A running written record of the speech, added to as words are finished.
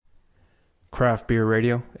Craft Beer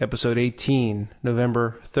Radio, Episode 18,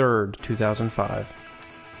 November 3rd, 2005.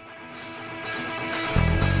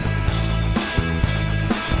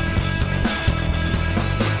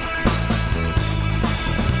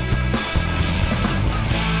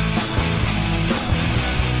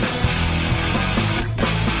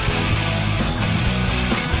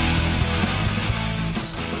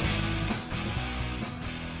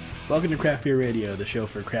 Welcome to Craft Beer Radio, the show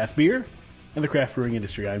for craft beer and the craft brewing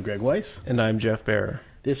industry. I'm Greg Weiss. And I'm Jeff Bear.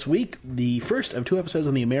 This week, the first of two episodes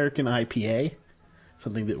on the American IPA,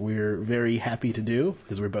 something that we're very happy to do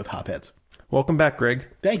because we're both hopheads. Welcome back, Greg.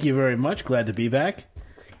 Thank you very much. Glad to be back.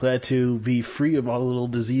 Glad to be free of all the little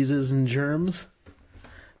diseases and germs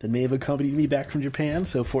that may have accompanied me back from Japan.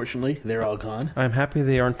 So fortunately, they're all gone. I'm happy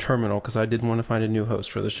they aren't terminal because I didn't want to find a new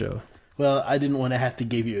host for the show. Well, I didn't want to have to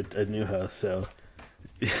give you a new host, so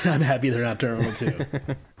I'm happy they're not terminal too.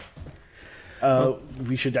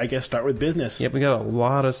 We should, I guess, start with business. Yep, we got a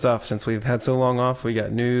lot of stuff since we've had so long off. We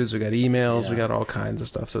got news, we got emails, we got all kinds of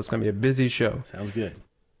stuff. So it's going to be a busy show. Sounds good.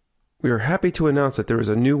 We are happy to announce that there is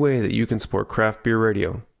a new way that you can support Craft Beer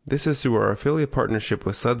Radio. This is through our affiliate partnership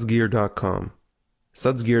with sudsgear.com.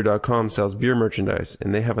 Sudsgear.com sells beer merchandise,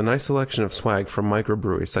 and they have a nice selection of swag from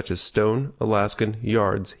microbreweries such as Stone, Alaskan,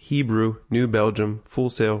 Yards, Hebrew, New Belgium,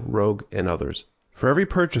 Full Sail, Rogue, and others. For every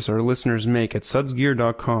purchase our listeners make at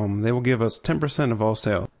sudsgear.com, they will give us 10% of all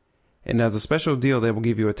sales. And as a special deal, they will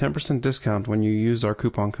give you a 10% discount when you use our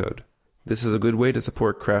coupon code. This is a good way to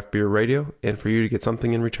support Craft Beer Radio and for you to get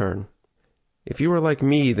something in return. If you are like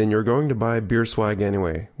me, then you're going to buy beer swag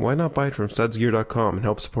anyway. Why not buy it from sudsgear.com and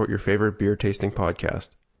help support your favorite beer tasting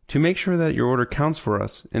podcast? To make sure that your order counts for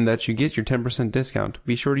us and that you get your 10% discount,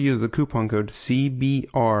 be sure to use the coupon code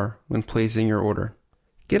CBR when placing your order.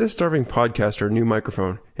 Get a starving podcaster a new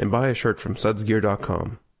microphone and buy a shirt from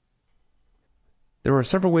sudsgear.com. There are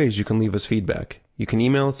several ways you can leave us feedback. You can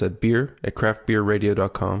email us at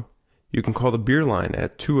beer@craftbeerradio.com. You can call the beer line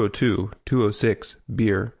at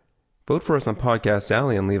 202-206-BEER. Vote for us on Podcast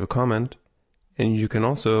Alley and leave a comment. And you can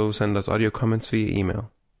also send us audio comments via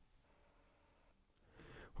email.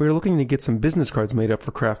 We are looking to get some business cards made up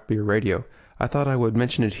for Craft Beer Radio. I thought I would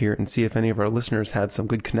mention it here and see if any of our listeners had some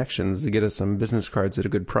good connections to get us some business cards at a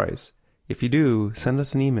good price. If you do, send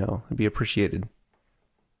us an email. It'd be appreciated.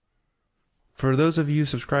 For those of you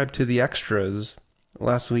subscribed to the extras,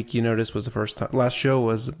 last week you noticed was the first time. Last show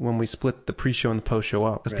was when we split the pre-show and the post-show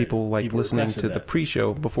up because people like listening to the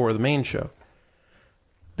pre-show before the main show.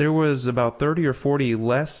 There was about 30 or 40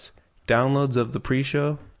 less downloads of the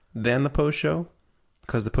pre-show than the post-show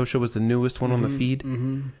because the post-show was the newest one on the feed.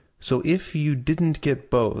 Mm-hmm. So if you didn't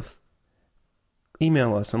get both,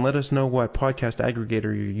 email us and let us know what podcast aggregator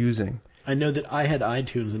you're using. I know that I had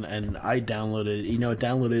iTunes and I downloaded, it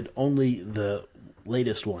downloaded only the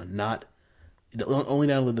latest one, only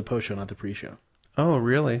downloaded the post show, not the pre-show. Oh,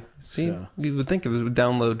 really? See, you would think it would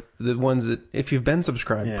download the ones that, if you've been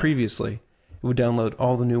subscribed previously, it would download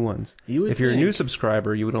all the new ones. If you're a new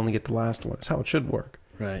subscriber, you would only get the last one. That's how it should work.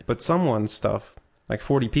 Right. But someone's stuff, like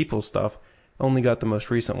 40 people's stuff, only got the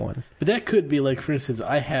most recent one. But that could be like, for instance,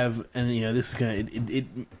 I have, and this is gonna, it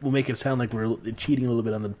will make it sound like we're cheating a little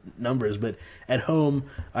bit on the numbers, but at home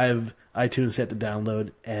I have iTunes set to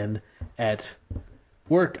download, and at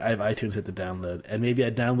work I have iTunes set to download, and maybe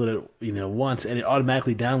I download it, once, and it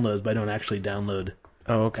automatically downloads, but I don't actually download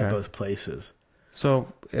at both places.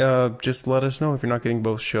 So just let us know if you're not getting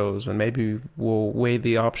both shows, and maybe we'll weigh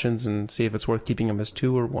the options and see if it's worth keeping them as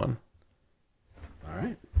 2 or 1. All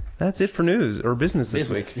right. That's it for news or business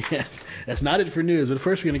this week. Yeah, that's not it for news. But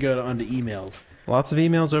first, we're going to go on to emails. Lots of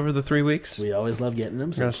emails over the 3 weeks. We always love getting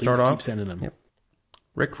them, so please keep sending them. Yep.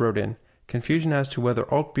 Rick wrote in, confusion as to whether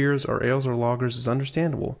alt beers are ales or lagers is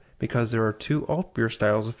understandable because there are 2 alt beer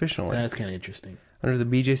styles officially. That's kind of interesting. Under the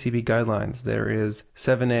BJCP guidelines, there is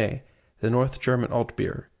 7A, the North German alt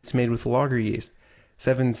beer. It's made with lager yeast.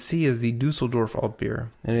 7C is the Dusseldorf alt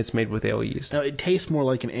beer, and it's made with ale yeast. Now, it tastes more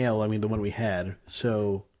like an ale, the one we had,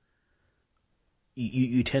 so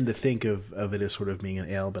you tend to think of it as sort of being an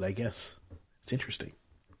ale, but I guess it's interesting.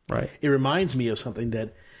 Right. It reminds me of something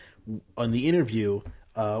that on the interview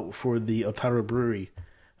for the Otaro Brewery,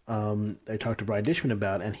 I talked to Brian Dishman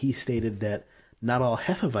about, and he stated that not all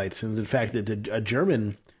Hefeweizens, in fact, that a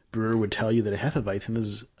German brewer would tell you that a Hefeweizen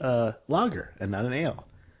is a lager and not an ale.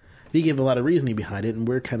 He gave a lot of reasoning behind it, and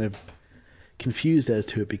we're kind of confused as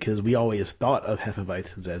to it because we always thought of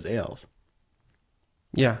Hefeweizens as ales.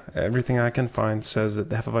 Yeah, everything I can find says that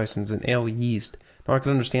the Hefeweizen is an ale yeast. Now, I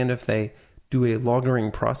can understand if they do a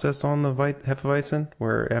lagering process on the Hefeweizen,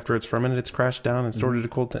 where after it's fermented, it's crashed down and stored at a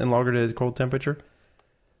cold and lagered at a cold temperature.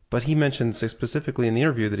 But he mentioned specifically in the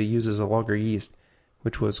interview that he uses a lager yeast,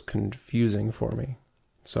 which was confusing for me.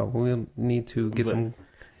 So we'll need to get some...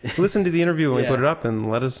 Listen to the interview when we put it up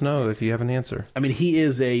and let us know if you have an answer. I mean, he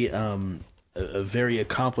is a very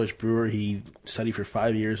accomplished brewer. He studied for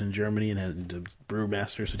 5 years in Germany and had a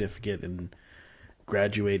brewmaster certificate and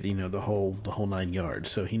graduated, the whole 9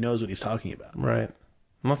 yards. So he knows what he's talking about. Right.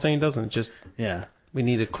 I'm not saying he doesn't. Just we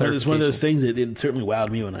need a clarification. It's one of those things that it certainly wowed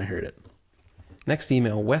me when I heard it. Next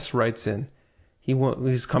email, Wes writes in.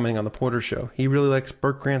 He's commenting on the Porter show. He really likes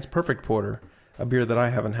Burt Grant's Perfect Porter, a beer that I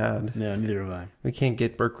haven't had. No, neither have I. We can't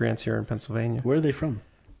get Burt Grant's here in Pennsylvania. Where are they from?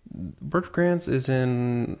 Burt Grant's is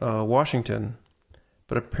in Washington,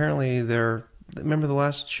 but apparently they're... Remember the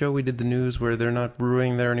last show we did the news where they're not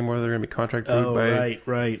brewing there anymore? They're going to be contract brewed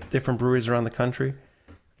by different breweries around the country.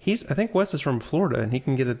 I think Wes is from Florida, and he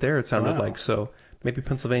can get it there, it sounded like. So maybe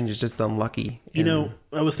Pennsylvania's just unlucky.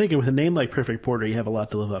 I was thinking with a name like Perfect Porter, you have a lot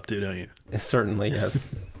to live up to, don't you? It certainly, yes.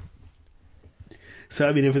 So,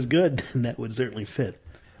 I mean, if it's good, then that would certainly fit.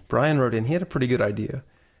 Brian wrote in, he had a pretty good idea.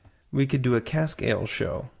 We could do a cask ale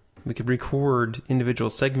show. We could record individual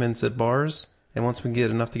segments at bars, and once we get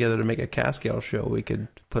enough together to make a cask ale show, we could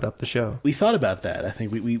put up the show. We thought about that. I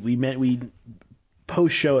think we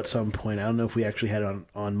post-show at some point. I don't know if we actually had it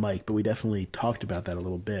on mic, but we definitely talked about that a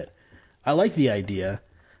little bit. I like the idea.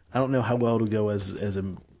 I don't know how well it'll go as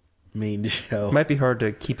a main show. It might be hard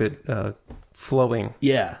to keep it flowing.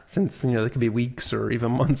 Yeah. Since, they could be weeks or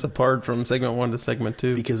even months apart from segment 1 to segment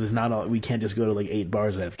 2. Because it's not all, we can't just go to like 8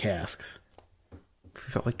 bars that have casks. If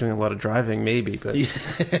we felt like doing a lot of driving, maybe, but...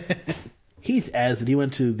 Heath adds that he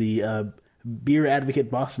went to the Beer Advocate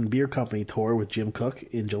Boston Beer Company tour with Jim Cook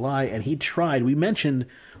in July, and he tried... We mentioned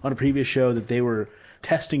on a previous show that they were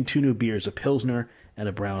testing 2 new beers, a Pilsner and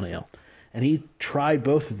a Brown Ale. And he tried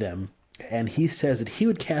both of them, and he says that he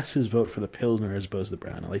would cast his vote for the Pilsner as opposed to the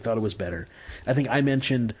Brown Ale. He thought it was better. I think I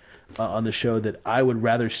mentioned on the show that I would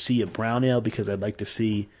rather see a Brown Ale because I'd like to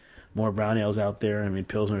see more Brown Ales out there. I mean,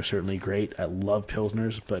 Pilsner is certainly great. I love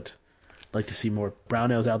Pilsners, but I'd like to see more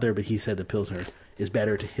Brown Ales out there. But he said the Pilsner is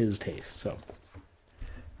better to his taste. So,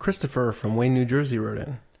 Christopher from Wayne, New Jersey wrote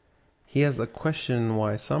in. He has a question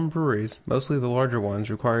why some breweries, mostly the larger ones,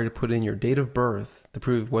 require you to put in your date of birth to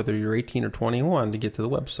prove whether you're 18 or 21 to get to the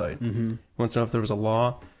website. Mm-hmm. He wants to know if there was a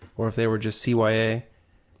law or if they were just CYA.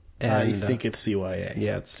 And, I think it's CYA.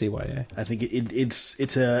 Yeah, it's CYA. I think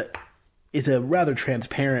it's a rather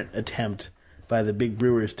transparent attempt by the big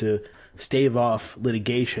brewers to stave off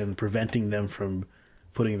litigation, preventing them from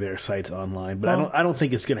putting their sites online. But I don't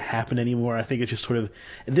think it's going to happen anymore. I think it's just sort of,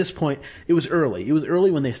 at this point, it was early. It was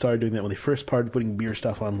early when they started doing that. When they first started putting beer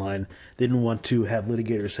stuff online, they didn't want to have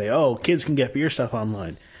litigators say, oh, kids can get beer stuff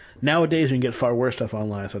online. Nowadays, you can get far worse stuff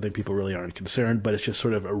online, so I think people really aren't concerned, but it's just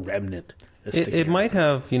sort of a remnant. It might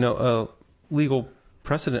have, a legal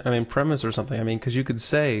premise or something. I mean, because you could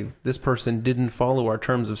say this person didn't follow our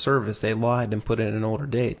terms of service. They lied and put in an older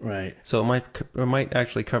date. Right. So it might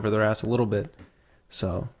actually cover their ass a little bit.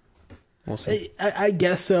 So, we'll see. I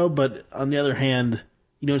guess so, but on the other hand,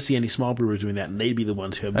 you don't see any small brewers doing that, and they'd be the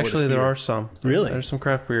ones who have more Actually, there are some. Really? There's some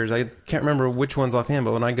craft brewers. I can't remember which ones offhand,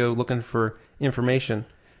 but when I go looking for information,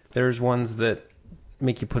 there's ones that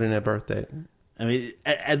make you put in a birth date. I mean,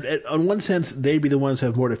 on one sense, they'd be the ones who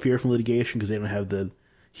have more to fear from litigation because they don't have the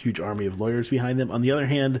huge army of lawyers behind them. On the other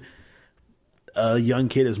hand, a young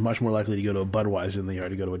kid is much more likely to go to a Budweiser than they are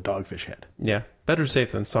to go to a Dogfish Head. Yeah. Better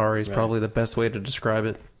safe than sorry is probably the best way to describe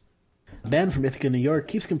it. Ben from Ithaca, New York,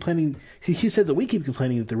 keeps complaining. He says that we keep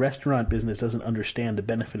complaining that the restaurant business doesn't understand the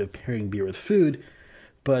benefit of pairing beer with food,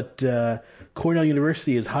 but Cornell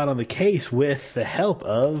University is hot on the case with the help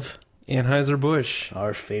of Anheuser-Busch,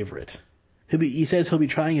 our favorite. He says he'll be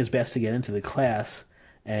trying his best to get into the class,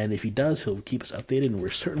 and if he does, he'll keep us updated, and we're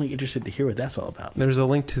certainly interested to hear what that's all about. There's a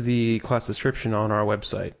link to the class description on our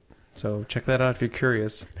website, so check that out if you're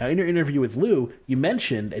curious. Now, in your interview with Lou, he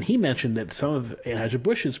mentioned that some of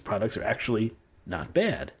Anheuser-Busch's products are actually not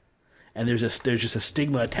bad, and there's just a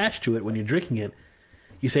stigma attached to it when you're drinking it.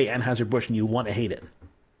 You say Anheuser-Busch and you want to hate it.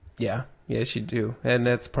 Yeah, yes, you do, and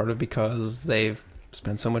that's part of because they've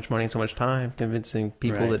spent so much money and so much time convincing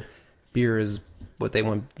people that beer is what they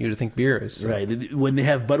want you to think beer is. So. Right. When they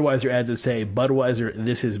have Budweiser ads that say, Budweiser,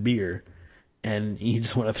 this is beer, and you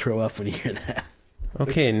just want to throw up when you hear that.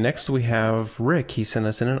 Okay, next we have Rick. He sent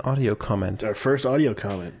us in an audio comment. Our first audio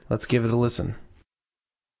comment. Let's give it a listen.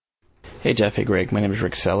 Hey Jeff, hey Greg, my name is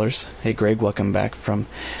Rick Sellers. Hey Greg, welcome back from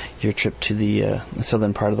your trip to the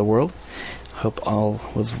southern part of the world. Hope all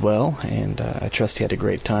was well, and I trust you had a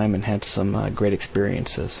great time and had some great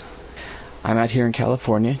experiences. I'm out here in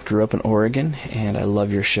California, grew up in Oregon, and I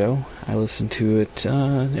love your show. I listen to it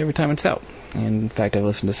every time it's out. And in fact, I've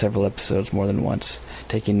listened to several episodes more than once,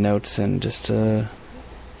 taking notes and just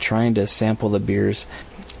trying to sample the beers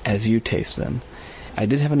as you taste them. I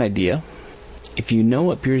did have an idea. If you know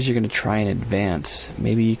what beers you're going to try in advance,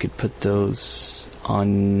 maybe you could put those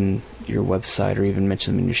on your website or even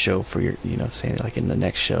mention them in your show for your, say like in the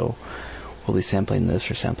next show, we'll be sampling this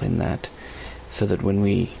or sampling that. So that when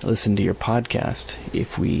we listen to your podcast,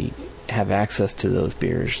 if we have access to those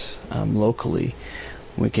beers locally,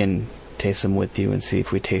 we can taste them with you and see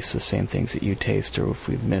if we taste the same things that you taste or if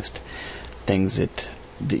we've missed things that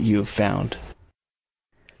you've found.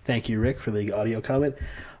 Thank you, Rick, for the audio comment.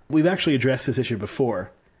 We've actually addressed this issue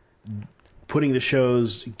before. Putting a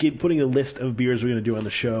list of beers we're going to do on the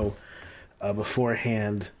show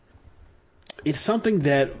beforehand. It's something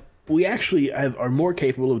that we actually are more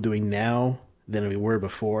capable of doing now than we were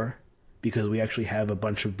before, because we actually have a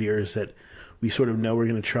bunch of beers that we sort of know we're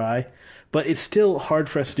going to try. But it's still hard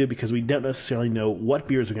for us to do because we don't necessarily know what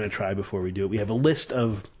beers we're going to try before we do it. We have a list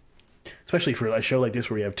of, especially for a show like this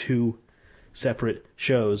where we have 2 separate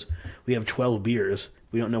shows, we have 12 beers.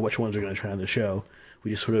 We don't know which ones we're going to try on the show.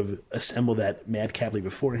 We just sort of assemble that madcaply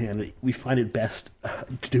beforehand. We find it best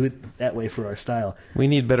to do it that way for our style. We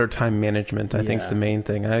need better time management, I think is the main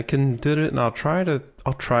thing. I can do it, and I'll try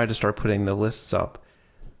to start putting the lists up.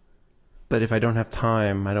 But if I don't have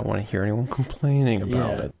time, I don't want to hear anyone complaining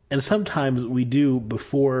about it. And sometimes we do,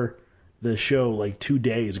 before the show, like 2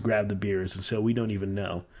 days, grab the beers, and so we don't even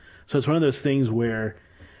know. So it's one of those things where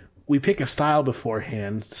we pick a style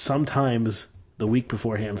beforehand, sometimes the week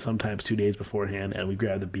beforehand, sometimes 2 days beforehand, and we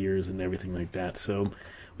grab the beers and everything like that. So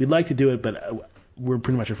we'd like to do it, but we're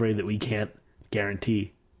pretty much afraid that we can't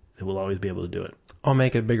guarantee that we'll always be able to do it. I'll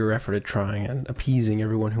make a bigger effort at trying and appeasing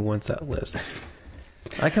everyone who wants that list.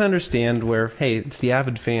 I can understand where, hey, it's the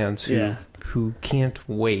avid fans who can't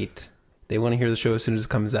wait. They want to hear the show as soon as it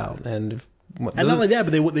comes out. And not only that,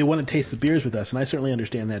 but they want to taste the beers with us, and I certainly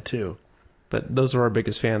understand that too. But those are our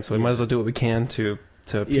biggest fans, so we might as well do what we can to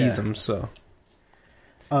appease them. So,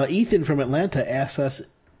 Ethan from Atlanta asked us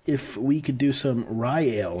if we could do some rye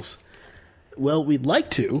ales. Well, we'd like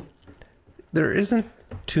to. There isn't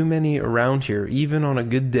too many around here, even on a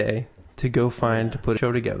good day, to go find to put a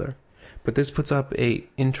show together. But this puts up a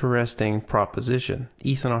interesting proposition.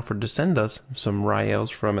 Ethan offered to send us some rye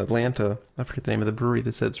ales from Atlanta. I forget the name of the brewery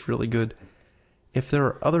that said it's really good. If there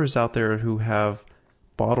are others out there who have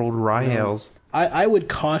bottled rye ales, I would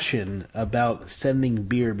caution about sending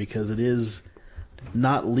beer because it is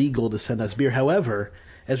not legal to send us beer. However,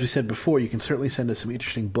 as we said before, you can certainly send us some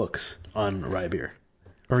interesting books on rye beer.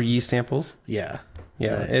 Or yeast samples. Yeah.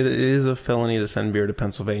 Yeah, right. It is a felony to send beer to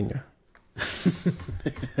Pennsylvania.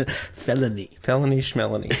 Felony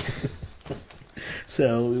schmelony.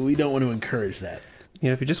 So we don't want to encourage that.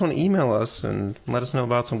 If you just want to email us and let us know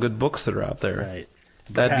about some good books that are out there, right?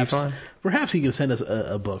 That'd be fine. Perhaps you can send us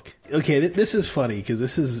a book. Okay, this is funny because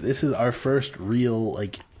this is our first real, I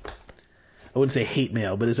wouldn't say hate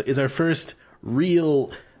mail, but it's our first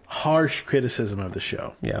real harsh criticism of the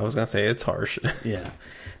show. Yeah, I was gonna say it's harsh. Yeah,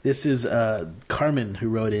 this is Carmen who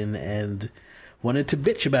wrote in and wanted to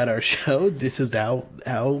bitch about our show. This is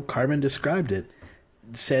how Carmen described it.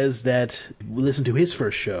 It says that we listened to his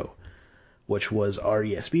first show, which was our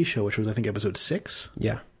ESB show, which was, I think, episode 6.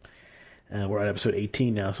 Yeah. We're on episode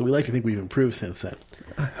 18 now, so we like to think we've improved since then.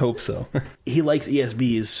 I hope so. He likes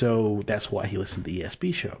ESBs, so that's why he listened to the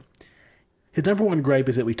ESB show. His number one gripe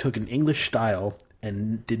is that we took an English style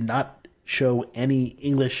and did not show any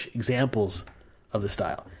English examples of the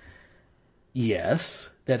style.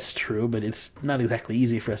 Yes, that's true, but it's not exactly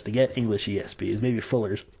easy for us to get English ESBs, maybe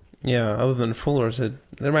Fuller's. Yeah, other than Fuller's,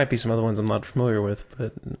 there might be some other ones I'm not familiar with,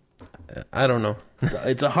 but I don't know. So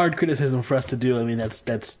it's a hard criticism for us to do. I mean,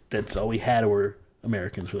 that's all we had were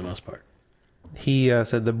Americans for the most part. He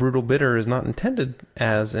said the Brutal Bitter is not intended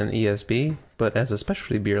as an ESB, but as a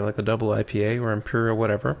specialty beer like a double IPA or Imperial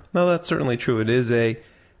whatever. No, that's certainly true. It is a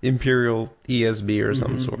Imperial ESB or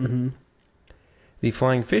some sort. Mm-hmm. The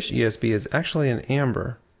Flying Fish ESB is actually an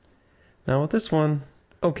amber. Now with this one,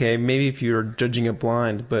 okay, maybe if you're judging it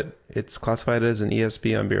blind, but it's classified as an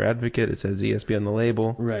ESB on Beer Advocate. It says ESB on the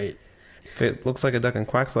label. Right. If it looks like a duck and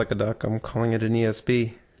quacks like a duck, I'm calling it an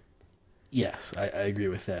ESB. Yes, I agree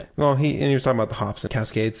with that. Well, he was talking about the hops and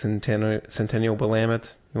Cascade, Centennial,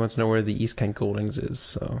 Willamette. He wants to know where the East Kent Goldings is,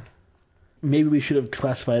 so... Maybe we should have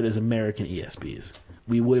classified it as American ESBs.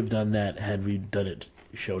 We would have done that had we done it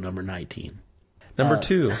show number 19. Number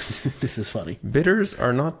 2. This is funny. Bitters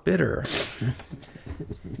are not bitter.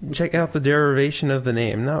 Check out the derivation of the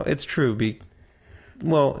name. Now, it's true.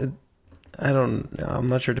 I don't know. I'm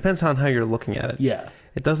not sure. It depends on how you're looking at it. Yeah.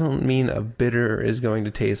 It doesn't mean a bitter is going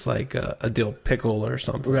to taste like a dill pickle or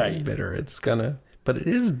something bitter. But it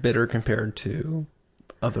is bitter compared to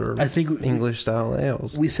other English-style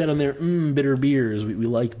ales. We said on there, bitter beers. We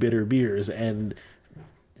like bitter beers. And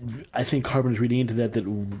I think Carbon's reading into that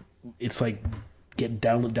it's like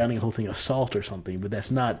downing a whole thing of salt or something, but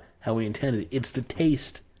that's not how we intended it. It's the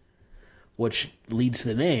taste which leads to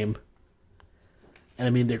the name. And I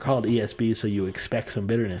mean, they're called ESB, so you expect some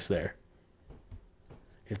bitterness there.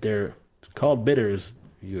 If they're called bitters,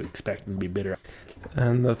 you expect them to be bitter.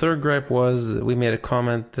 And the third gripe was that we made a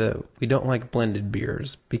comment that we don't like blended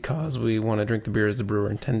beers because we want to drink the beer as the brewer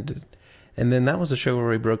intended. And then that was a show where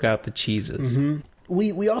we broke out the cheeses. Mm-hmm.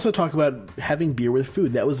 We also talk about having beer with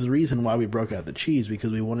food. That was the reason why we broke out the cheese,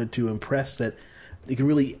 because we wanted to impress that you can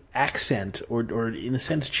really accent or in a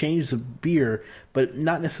sense change the beer, but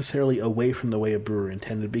not necessarily away from the way a brewer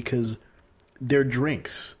intended, because they're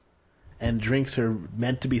drinks. And drinks are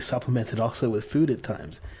meant to be supplemented also with food at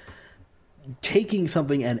times. Taking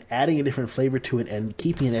something and adding a different flavor to it and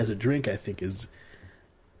keeping it as a drink, I think, is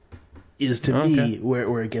to me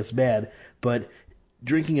where it gets bad. But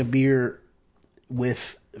drinking a beer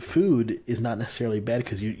with food is not necessarily bad,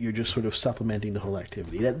 because you're just sort of supplementing the whole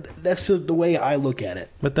activity. That's the way I look at it.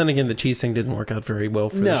 But then again, the cheese thing didn't work out very well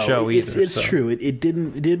for the show either. It's true. It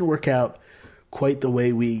didn't work out quite the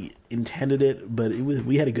way we intended it, but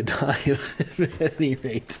we had a good time at any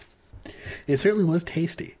rate. It certainly was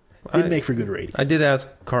tasty. It did make for good radio. I did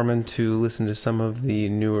ask Carmen to listen to some of the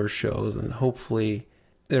newer shows, and hopefully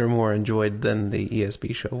they're more enjoyed than the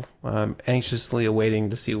ESB show. I'm anxiously awaiting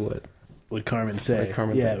to see what Carmen say. What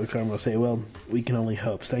Carmen will say. Well, we can only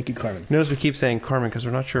hope. Thank you, Carmen. Notice we keep saying Carmen because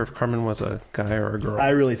we're not sure if Carmen was a guy or a girl. I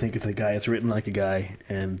really think it's a guy. It's written like a guy,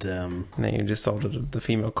 and then you just salted the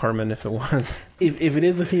female Carmen if it was. If it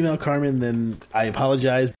is the female Carmen, then I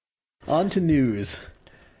apologize. On to news.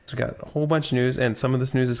 So we got a whole bunch of news, and some of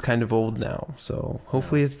this news is kind of old now, so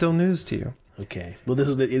hopefully it's still news to you. Okay. Well,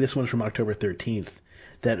 this one's from October 13th,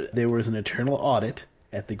 that there was an internal audit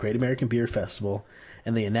at the Great American Beer Festival,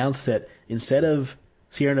 and they announced that instead of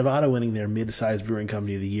Sierra Nevada winning their mid-sized brewing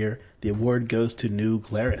company of the year, the award goes to New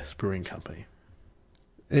Glarus Brewing Company.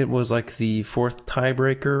 It was like the fourth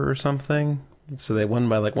tiebreaker or something, so they won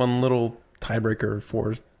by like one little tiebreaker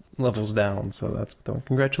 4 levels down. So that's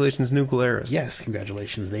congratulations, New Glarus. Yes,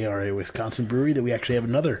 congratulations. They are a Wisconsin brewery that we actually have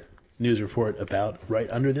another news report about right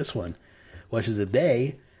under this one, which is that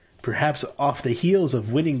they, perhaps off the heels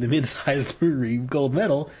of winning the mid-sized brewery gold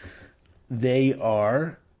medal, they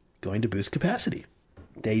are going to boost capacity.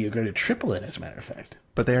 They are going to triple it, as a matter of fact.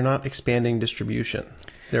 But they are not expanding distribution.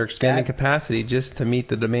 They're expanding capacity just to meet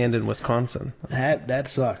the demand in Wisconsin. That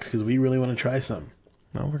sucks, because we really want to try some.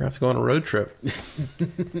 Well, we're going to have to go on a road trip.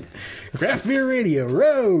 Craft Beer Radio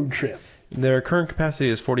road trip. Their current capacity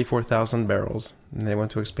is 44,000 barrels, and they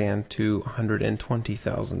want to expand to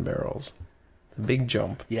 120,000 barrels. A big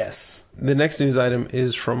jump. Yes. The next news item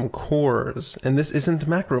is from Coors, and this isn't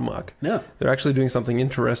Macromuck. No. They're actually doing something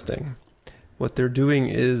interesting. What they're doing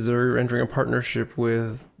is they're entering a partnership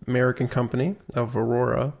with American Company of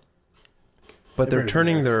Aurora, but they're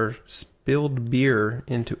turning their spilled beer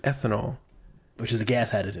into ethanol. Which is a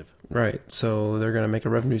gas additive. Right. So they're going to make a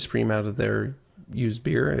revenue stream out of their used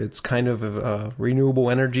beer. It's kind of a renewable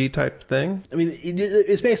energy type thing. I mean,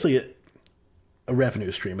 it's basically a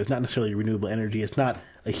revenue stream. It's not necessarily renewable energy. It's not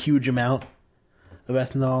a huge amount of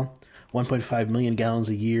ethanol. 1.5 million gallons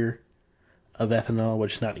a year of ethanol,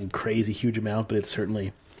 which is not a crazy huge amount, but it's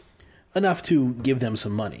certainly enough to give them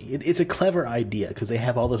some money. It's a clever idea because they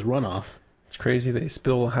have all this runoff. It's crazy they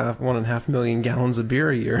spill 1.5 million gallons of beer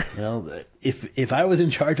a year. Well, if I was in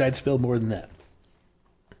charge, I'd spill more than that.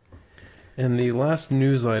 And the last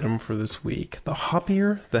news item for this week, the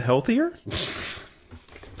hoppier, the healthier?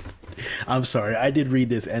 I'm sorry, I did read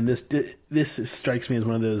this, and this strikes me as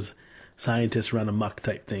one of those scientists run amok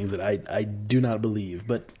type things that I do not believe,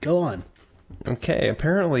 but go on. Okay,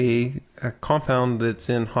 apparently a compound that's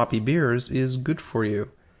in hoppy beers is good for you.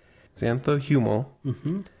 Xanthohumol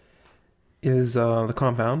is the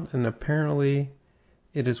compound, and apparently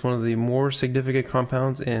it is one of the more significant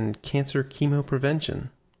compounds in cancer chemoprevention.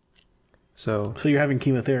 So you're having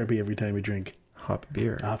chemotherapy every time you drink hoppy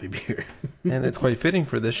beer. Hoppy beer. And it's quite fitting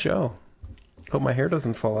for this show. Hope my hair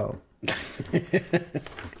doesn't fall out.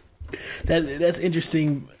 That's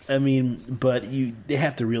interesting. I mean, but they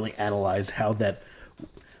have to really analyze how that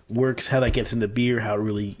works, how that gets into beer, how it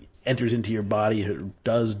really enters into your body, it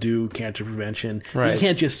does do cancer prevention. Right. You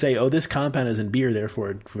can't just say, oh, this compound is in beer,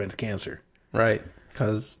 therefore it prevents cancer. Right,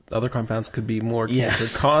 because other compounds could be more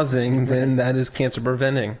cancer-causing than that is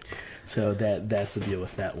cancer-preventing. So that's the deal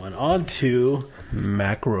with that one. On to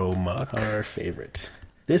Macro Muck. our favorite.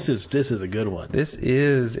 This is a good one. This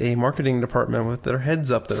is a marketing department with their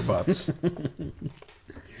heads up their butts.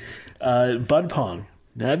 Bud Pong.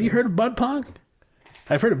 Now, have you heard of Bud Pong?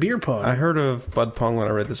 I've heard of beer pong. I heard of Bud Pong when I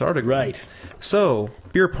read this article. Right. So,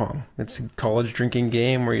 beer pong. It's a college drinking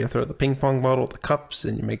game where you throw the ping pong bottle at the cups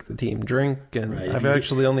and you make the team drink. And Right. I've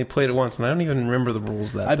actually only played it once, and I don't even remember the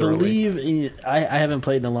rules that I thoroughly. believe I haven't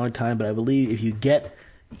played in a long time, but I believe if you get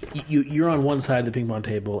you're on one side of the ping pong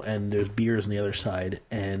table and there's beers on the other side,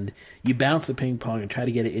 and you bounce the ping pong and try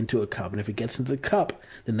to get it into a cup, and if it gets into the cup,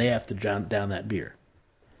 then they have to drown down that beer.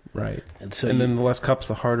 Right. And so then the less cups,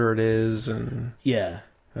 the harder it is. And yeah.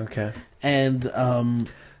 okay. And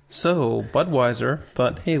So, Budweiser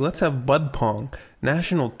thought, hey, let's have Bud Pong,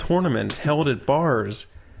 national tournament held at bars.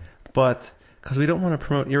 But because we don't want to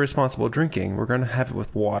promote irresponsible drinking, we're going to have it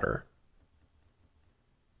with water.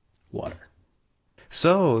 water.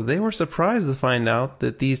 So, they were surprised to find out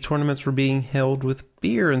that these tournaments were being held with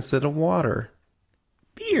beer instead of water.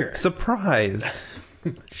 Beer. Surprised.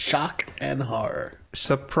 Shock and horror.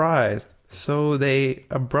 Surprised. So, they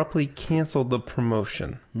abruptly canceled the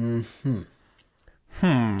promotion.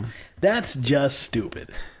 That's just stupid.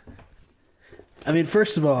 I mean,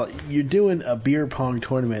 first of all, you're doing a beer pong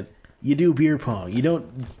tournament. You do beer pong. You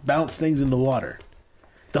don't bounce things into water.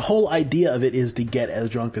 The whole idea of it is to get as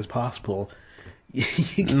drunk as possible.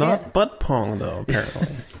 You can't, Not Bud Pong, though, apparently.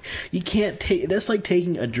 you can't take. That's like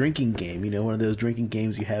taking a drinking game. You know, one of those drinking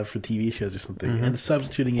games you have for TV shows or something, and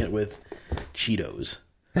substituting it with Cheetos.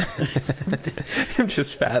 I'm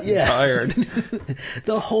just fat and Yeah. tired.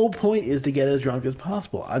 The whole point is to get as drunk as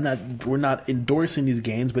possible. We're not endorsing these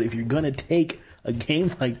games, but if you're going to take a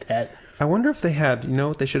game like that, I wonder if they had, you know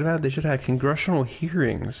what they should have had? They should have had congressional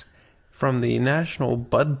hearings from the National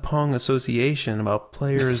Bud Pong Association about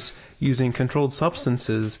players using controlled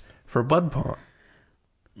substances for Bud Pong.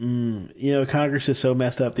 you know, Congress is so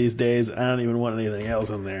messed up these days, I don't even want anything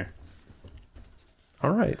else in there.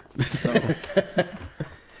 All right. So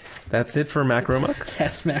that's it for Macromuck.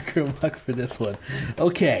 That's macro muck for this one.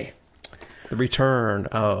 Okay. The return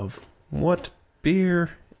of What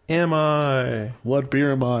Beer Am I? What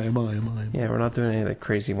beer am I? Yeah, we're not doing any of the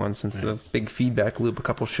crazy ones since the big feedback loop a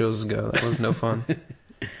couple shows ago. That was no fun.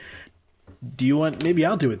 Do you want... Maybe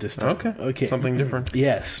I'll do it this time. Okay. Something different.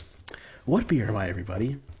 Yes. What beer am I,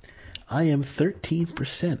 everybody? I am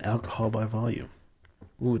 13% alcohol by volume.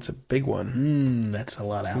 Ooh, it's a big one. That's a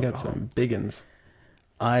lot of You alcohol. got some biggins.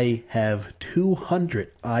 I have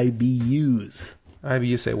 200 IBUs.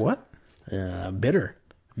 IBU say what? Bitter.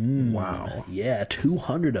 Wow. Yeah,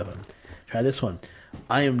 200 of them. Try this one.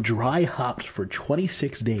 I am dry hopped for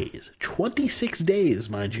 26 days. 26 days,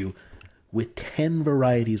 mind you, with 10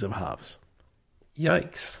 varieties of hops.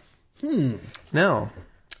 Yikes. Now,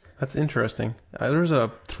 that's interesting. There was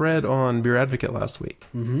a thread on Beer Advocate last week.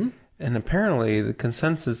 Mm-hmm. And apparently the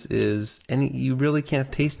consensus is you really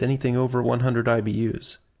can't taste anything over 100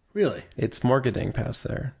 IBUs. Really? It's marketing past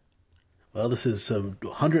there. Well, this is some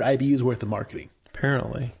 100 IBUs worth of marketing.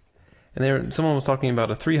 Apparently. And someone was talking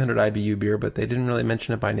about a 300 IBU beer, but they didn't really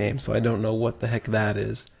mention it by name, so I don't know what the heck that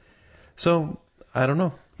is. So, I don't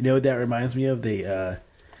know. You know what that reminds me of? They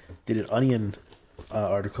did an Onion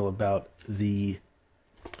article about the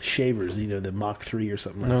shavers, you know, the Mach 3 or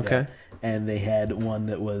something like that. And they had one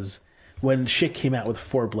that was... When Schick came out with a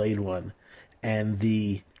 4-blade one, and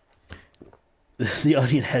the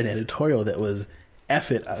Onion had an editorial that was...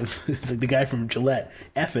 F it. It's like the guy from Gillette.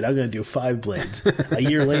 F it. I'm going to do 5 blades. A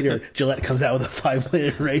year later, Gillette comes out with a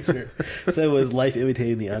 5-bladed razor. So it was life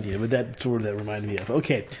imitating the Onion. But that's sort of that reminded me of.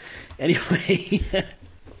 Okay. Anyway,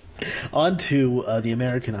 on to the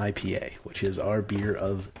American IPA, which is our beer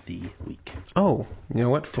of the week. Oh, you know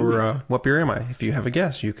what? For What Beer Am I? If you have a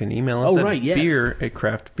guess, you can email us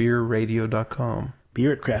beer@craftbeerradio.com.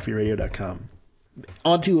 Beer@craftbeerradio.com.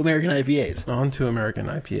 On to American IPAs. On to American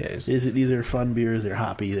IPAs. These are fun beers. They're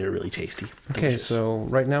hoppy. They're really tasty. Okay, Delicious. so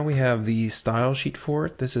right now we have the style sheet for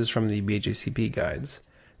it. This is from the BJCP guides.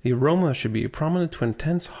 The aroma should be prominent to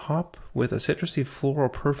intense hop with a citrusy floral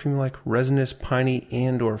perfume-like resinous, piney,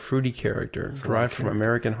 and or fruity character derived from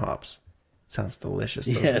American hops. Sounds delicious,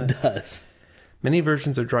 doesn't Yeah, it? it does. Many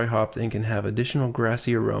versions are dry hopped and can have additional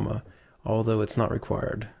grassy aroma, although it's not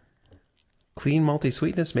required. Clean malty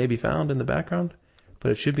sweetness may be found in the background,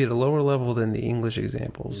 but it should be at a lower level than the English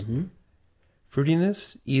examples.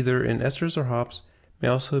 Fruitiness, either in esters or hops, may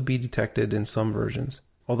also be detected in some versions,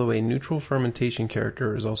 although a neutral fermentation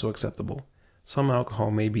character is also acceptable. Some alcohol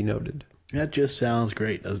may be noted. That just sounds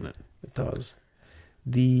great, doesn't it? It does.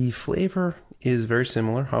 The flavor is very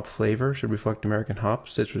similar. Hop flavor should reflect American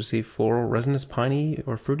hops. Citrusy, floral, resinous, piney,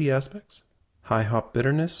 or fruity aspects. High hop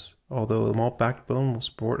bitterness, although the malt backbone will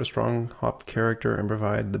support a strong hop character and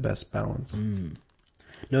provide the best balance.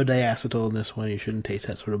 No diacetyl in this one. You shouldn't taste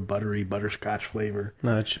that sort of buttery butterscotch flavor.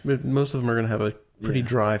 No, most of them are going to have a pretty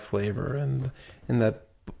dry flavor, and that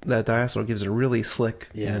diacetyl gives it a really slick,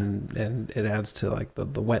 and it adds to like the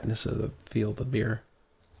wetness of the feel of the beer.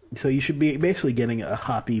 So you should be basically getting a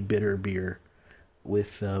hoppy, bitter beer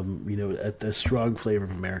with a strong flavor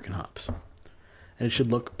of American hops, and it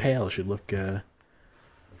should look pale. It should look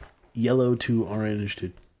yellow to orange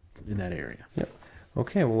to in that area. Yep.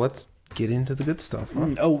 Okay, well let's get into the good stuff.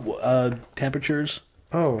 Huh? Temperatures.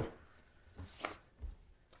 Oh,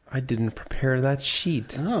 I didn't prepare that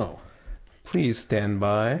sheet. Oh, please stand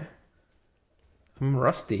by. I'm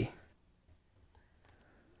rusty.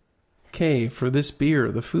 Okay, for this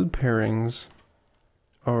beer, the food pairings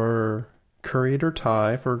are curried or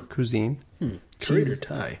Thai for cuisine. curried or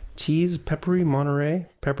Thai. Cheese, peppery Monterey,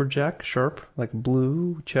 pepper jack, sharp like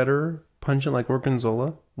blue, cheddar, pungent like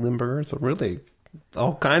Gorgonzola, Limburger. So really,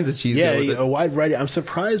 all kinds of cheese. Yeah, a wide variety. I'm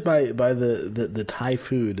surprised by the Thai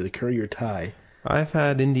food, the curry or Thai. I've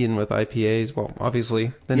had Indian with IPAs. Well,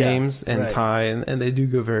 obviously the names and Thai, and they do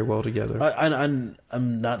go very well together. I'm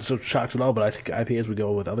not so shocked at all, but I think IPAs would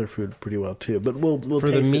go with other food pretty well too. But we'll for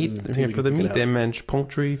the taste meat. For the meat, they mention mention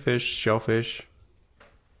poultry, fish, shellfish,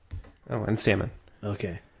 and salmon.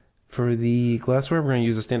 Okay. For the glassware, we're going to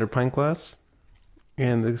use a standard pint glass,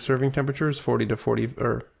 and the serving temperature is 45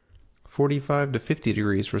 to 50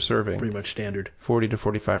 degrees for serving. Pretty much standard. 40 to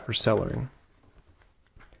 45 for cellaring.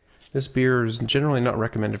 This beer is generally not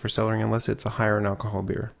recommended for cellaring unless it's a higher in alcohol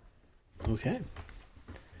beer. Okay.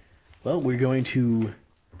 Well, we're going to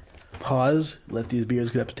pause, let these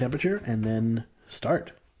beers get up to temperature, and then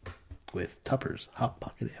start with Tupper's Hot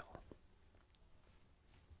Pocket Ale.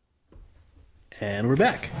 And we're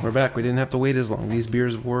back. We're back. We didn't have to wait as long. These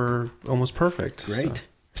beers were almost perfect. Great.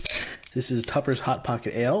 So. This is Tupper's Hot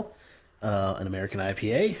Pocket Ale, an American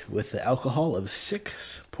IPA with the alcohol of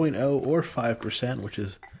 6.0 or 5%, which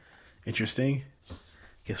is interesting.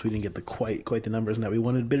 Guess we didn't get quite the numbers in that we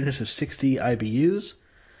wanted. Bitterness of 60 IBUs.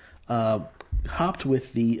 Hopped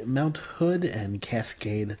with the Mount Hood and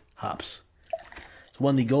Cascade hops. It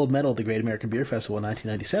won the gold medal at the Great American Beer Festival in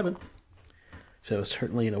 1997. So it's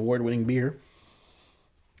certainly an award-winning beer.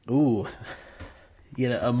 Ooh,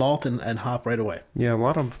 a malt and hop right away. Yeah, a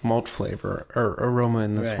lot of malt flavor or aroma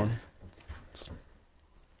in this one.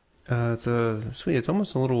 It's sweet. It's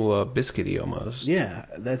almost a little biscuity almost. Yeah,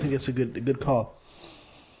 I think it's a good call.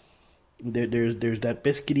 There's that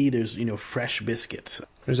biscuity. There's fresh biscuits.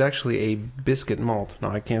 There's actually a biscuit malt. Now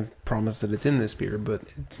I can't promise that it's in this beer, but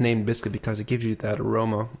it's named biscuit because it gives you that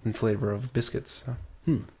aroma and flavor of biscuits.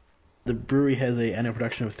 So. The brewery has an annual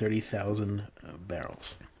production of 30,000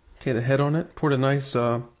 barrels. Okay, the head on it poured a nice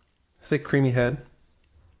thick creamy head.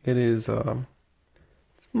 It is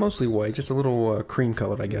it's mostly white, just a little cream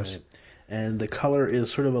colored, I guess. Right. And the color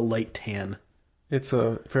is sort of a light tan. It's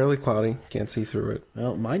fairly cloudy. Can't see through it.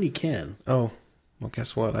 Well, mine you can. Oh, well,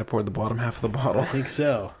 guess what? I poured the bottom half of the bottle. I think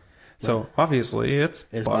so. So, obviously, it's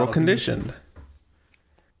bottle conditioned.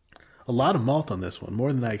 A lot of malt on this one,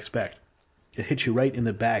 more than I expect. It hits you right in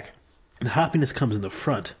the back. The hoppiness comes in the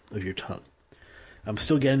front of your tongue. I'm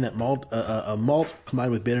still getting that malt, a malt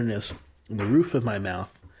combined with bitterness in the roof of my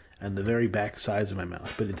mouth and the very back sides of my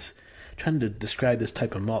mouth. But it's trying to describe this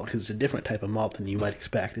type of malt because it's a different type of malt than you might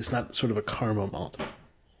expect. It's not sort of a caramel malt.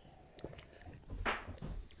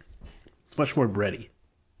 It's much more bready.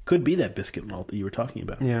 Could be that biscuit malt that you were talking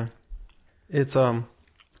about. Yeah. It's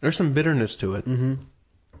there's some bitterness to it. Mm-hmm.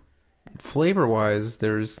 Flavor-wise,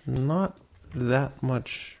 there's not that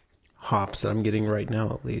much hops that I'm getting right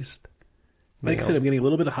now, at least. Like I said, I'm getting a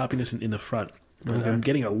little bit of hoppiness in the front. But I'm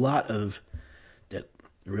getting a lot of that.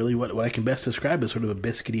 Really, what I can best describe as sort of a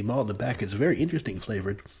biscuity malt in the back. It's very interesting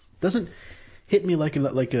flavored. Doesn't hit me like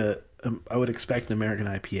I would expect an American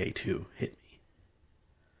IPA to hit me.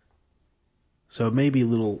 So it may be a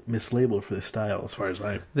little mislabeled for the style as far as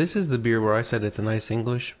I... This is the beer where I said it's a nice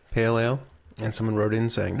English pale ale, and someone wrote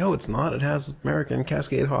in saying, no, it's not. It has American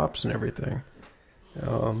Cascade hops and everything.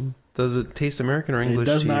 Does it taste American or English?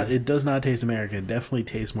 It does not. It does not taste American. It definitely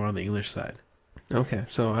tastes more on the English side. Okay,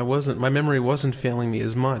 so my memory wasn't failing me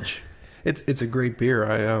as much. It's a great beer.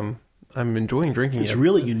 I'm enjoying drinking it. It's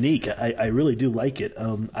really unique. I really do like it.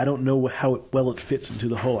 I don't know how well it fits into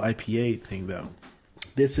the whole IPA thing though.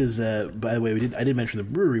 This is, by the way, I did mention the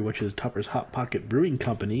brewery, which is Tupper's Hot Pocket Brewing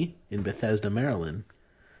Company in Bethesda, Maryland.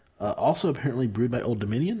 Also apparently brewed by Old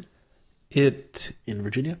Dominion. It in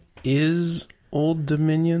Virginia is Old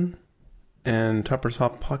Dominion. And Tupper's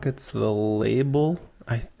Hot Pocket's the label,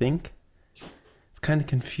 I think. It's kind of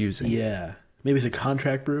confusing. Yeah. Maybe it's a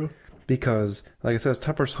contract brew? Because, like it says,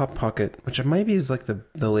 Tupper's Hot Pocket, which maybe is like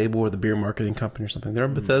the label or the beer marketing company or something. They're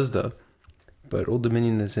in Bethesda, but Old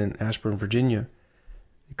Dominion is in Ashburn, Virginia.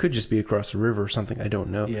 It could just be across the river or something. I don't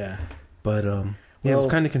know. Yeah. But, it was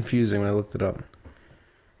kind of confusing when I looked it up.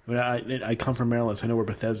 But I come from Maryland, so I know where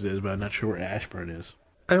Bethesda is, but I'm not sure where Ashburn is.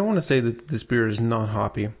 I don't want to say that this beer is not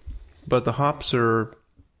hoppy, but the hops are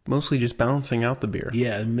mostly just balancing out the beer.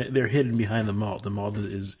 Yeah, and they're hidden behind the malt. The malt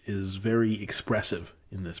is very expressive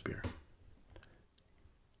in this beer.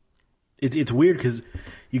 It's weird because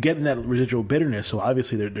you get in that residual bitterness, so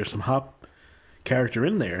obviously there's some hop character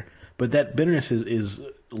in there, but that bitterness is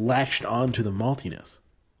latched onto the maltiness.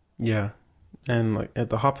 Yeah, and like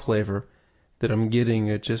at the hop flavor that I'm getting,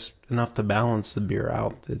 it's just enough to balance the beer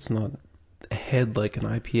out. It's not a head like an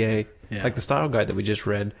IPA, like the style guide that we just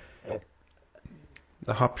read.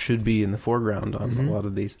 The hop should be in the foreground on a lot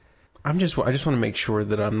of these. I just want to make sure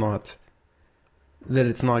that that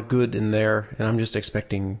it's not good in there, and I'm just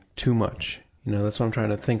expecting too much. That's what I'm trying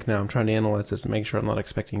to think now. I'm trying to analyze this and make sure I'm not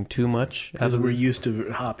expecting too much. Because we're used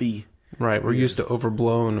to hoppy. Right, we're used to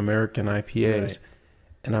overblown American IPAs. Right.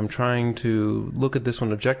 And I'm trying to look at this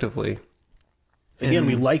one objectively. Again,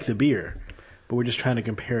 we like the beer, but we're just trying to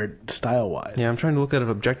compare it style-wise. Yeah, I'm trying to look at it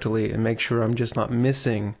objectively and make sure I'm just not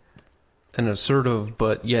missing an assertive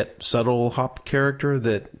but yet subtle hop character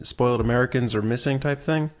that spoiled Americans are missing type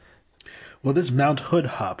thing. Well, this Mount Hood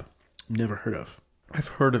hop, never heard of. I've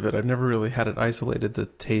heard of it. I've never really had it isolated to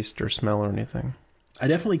taste or smell or anything. I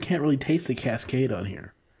definitely can't really taste the Cascade on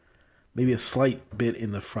here. Maybe a slight bit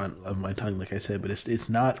in the front of my tongue, like I said, but it's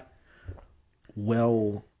not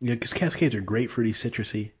well... because Cascades are great, fruity,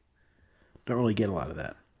 citrusy. Don't really get a lot of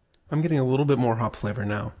that. I'm getting a little bit more hop flavor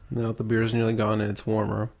now. Now the beer's nearly gone and it's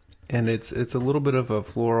warmer. And it's a little bit of a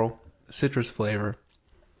floral citrus flavor.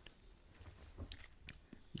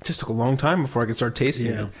 It just took a long time before I could start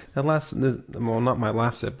tasting it. Not my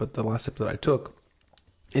last sip, but the last sip that I took,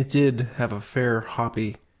 it did have a fair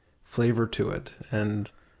hoppy flavor to it, and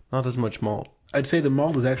not as much malt. I'd say the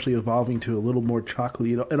malt is actually evolving to a little more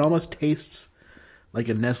chocolatey. It almost tastes like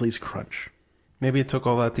a Nestle's Crunch. Maybe it took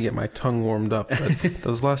all that to get my tongue warmed up, but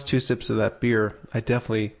those last two sips of that beer, I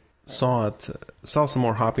definitely saw some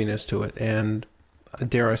more hoppiness to it, and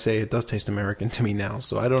dare I say, it does taste American to me now.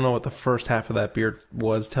 So I don't know what the first half of that beer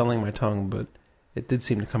was telling my tongue, but it did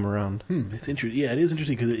seem to come around. It's interesting. Yeah, it is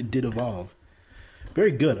interesting because it did evolve.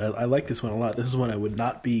 Very good. I like this one a lot. This is one I would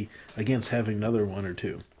not be against having another one or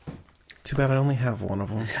two. Too bad I only have one of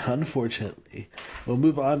them. Unfortunately. We'll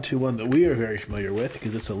move on to one that we are very familiar with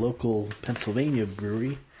because it's a local Pennsylvania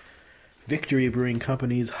brewery. Victory Brewing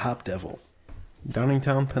Company's Hop Devil.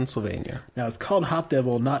 Downingtown, Pennsylvania. Now, it's called Hop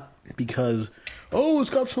Devil not because, it's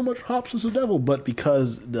got so much hops as a devil, but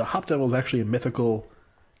because the Hop Devil is actually a mythical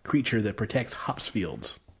creature that protects hops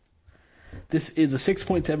fields. This is a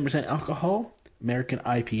 6.7% alcohol, American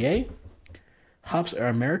IPA. Hops are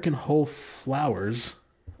American whole flowers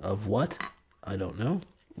of what? I don't know.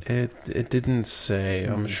 It didn't say.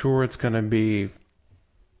 I'm sure it's going to be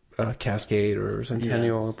Cascade or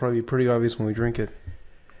Centennial. It'll probably be pretty obvious when we drink it.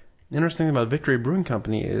 The interesting thing about Victory Brewing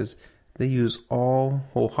Company is they use all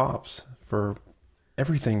whole hops for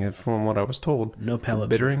everything, from what I was told. No pellets.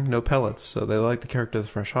 Bittering, no pellets. So they like the character of the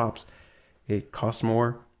fresh hops. It costs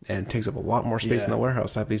more and takes up a lot more space in the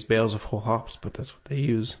warehouse to have these bales of whole hops, but that's what they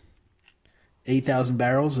use. 8,000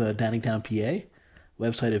 barrels, Downingtown, PA.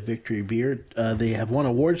 Website of Victory Beer. They have won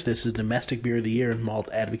awards. This is Domestic Beer of the Year in Malt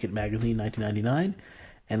Advocate Magazine, 1999,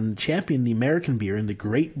 and championed the American beer in the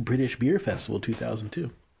Great British Beer Festival, 2002.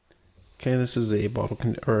 Okay, this is a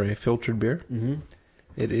or a filtered beer. Mm-hmm.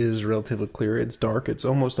 It is relatively clear. It's dark. It's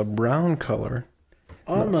almost a brown color.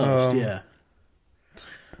 Almost, yeah.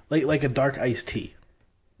 Like a dark iced tea.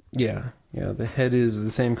 Yeah. The head is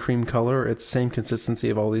the same cream color. It's the same consistency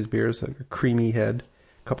of all these beers, like a creamy head.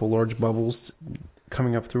 A couple large bubbles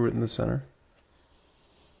coming up through it in the center.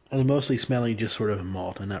 And mostly smelling just sort of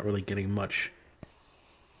malt and not really getting much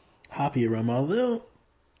hoppy aroma, although a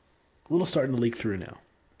little starting to leak through now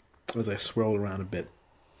as I swirl around a bit.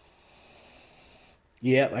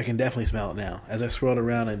 Yeah, I can definitely smell it now. As I swirled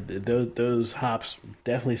around, and those hops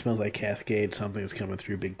definitely smells like Cascade. Something is coming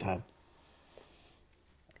through big time.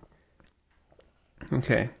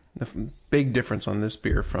 Okay, the big difference on this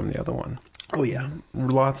beer from the other one. Oh, yeah.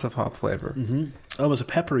 Lots of hop flavor. Mm-hmm. Almost a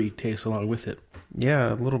peppery taste along with it.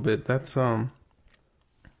 Yeah, a little bit. That's,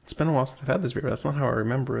 it's been a while since I've had this beer, but that's not how I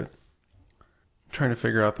remember it. I'm trying to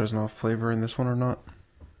figure out if there's enough flavor in this one or not.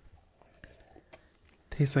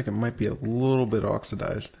 Tastes like it might be a little bit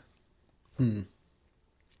oxidized.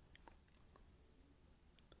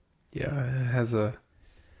 Yeah, it has a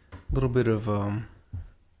little bit of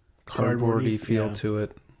cardboardy feel to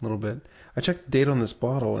it. A little bit. I checked the date on this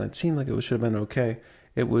bottle, and it seemed like it should have been okay.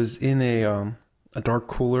 It was in a dark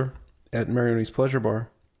cooler at Marioni's Pleasure Bar,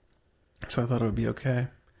 so I thought it would be okay.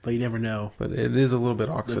 But you never know. But it is a little bit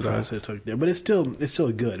oxidized. The process it took there, but it's still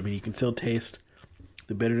good. I mean, you can still taste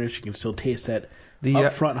the bitterness. You can still taste that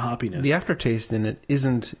upfront hoppiness. The aftertaste in it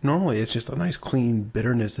isn't normally. It's just a nice clean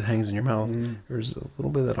bitterness that hangs in your mouth. There's a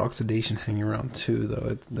little bit of that oxidation hanging around too,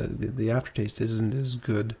 though. The aftertaste isn't as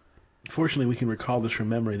good. Fortunately, we can recall this from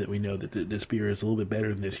memory that we know that this beer is a little bit better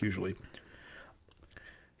than this usually.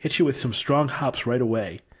 Hits you with some strong hops right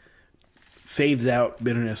away. Fades out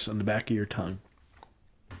bitterness on the back of your tongue.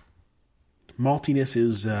 Maltiness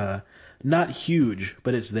is not huge,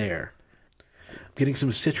 but it's there. Getting some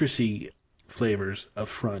citrusy flavors up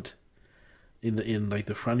front in like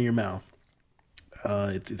the front of your mouth.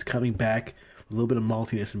 It's coming back with a little bit of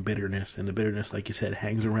maltiness and bitterness, and the bitterness, like you said,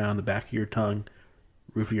 hangs around the back of your tongue,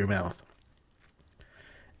 roof of your mouth,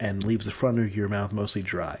 and leaves the front of your mouth mostly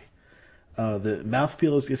dry. The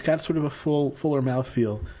mouthfeel it's got sort of a fuller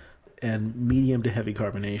mouthfeel and medium to heavy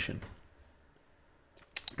carbonation.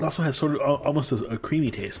 It also has sort of almost a creamy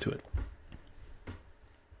taste to it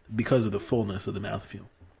because of the fullness of the mouthfeel.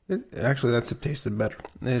 Actually, that sip tasted better.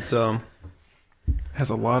 It's has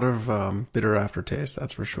a lot of bitter aftertaste,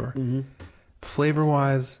 that's for sure.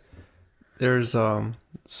 Flavor-wise, there's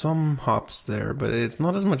some hops there, but it's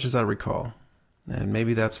not as much as I recall. And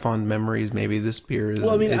maybe that's fond memories. Maybe this beer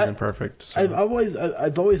isn't perfect. So.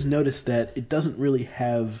 I've always noticed that it doesn't really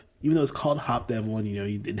have, even though it's called Hop Devil and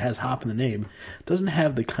it has hop in the name, it doesn't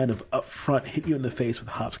have the kind of upfront hit you in the face with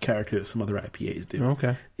hops character that some other IPAs do.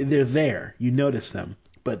 Okay, they're there, you notice them,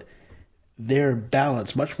 but they're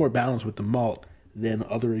balanced, much more balanced with the malt than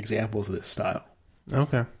other examples of this style.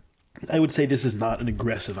 Okay, I would say this is not an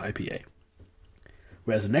aggressive IPA,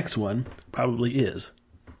 whereas the next one probably is.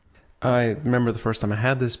 I remember the first time I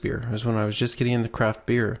had this beer. It was when I was just getting into craft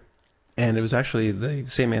beer. And it was actually the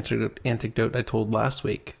same anecdote I told last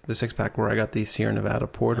week. The 6-pack where I got the Sierra Nevada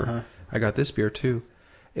Porter. I got this beer too.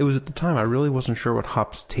 It was at the time I really wasn't sure what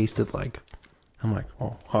hops tasted like. I'm like,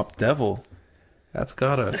 oh, Hop Devil. That's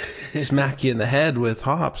gotta smack you in the head with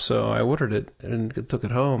hops. So I ordered it and took it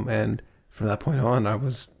home. And from that point on, I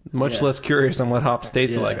was much less curious on what hops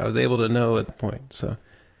tasted like. I was able to know at the point. So.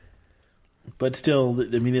 But still,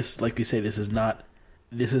 I mean, this, like we say, this is not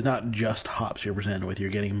just hops you're presented with. You're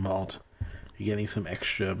getting malt, you're getting some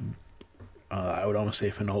extra, I would almost say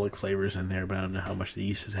phenolic flavors in there, but I don't know how much the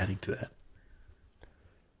yeast is adding to that.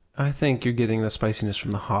 I think you're getting the spiciness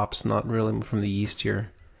from the hops, not really from the yeast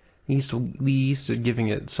here. The yeast are giving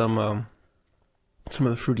it some of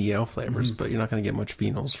the fruity ale flavors, but you're not going to get much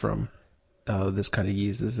phenols from this kind of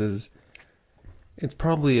yeast. It's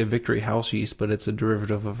probably a Victory House yeast, but it's a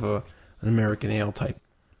derivative of an American ale type.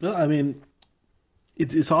 Well, I mean,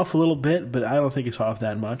 it's off a little bit, but I don't think it's off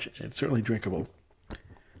that much. It's certainly drinkable.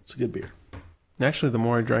 It's a good beer. Actually, the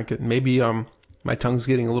more I drank it, maybe my tongue's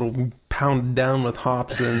getting a little pounded down with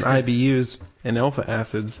hops and IBUs and alpha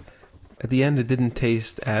acids. At the end, it didn't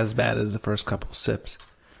taste as bad as the first couple sips.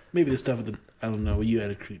 Maybe the stuff I don't know.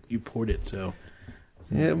 You poured it, so.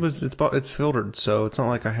 Yeah, it's filtered, so it's not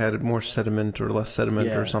like I had more sediment or less sediment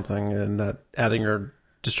or something, and that adding or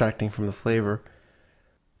distracting from the flavor.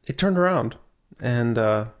 It turned around, and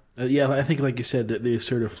I think, like you said, that the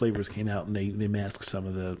assertive flavors came out and they masked some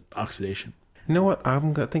of the oxidation. You know what? I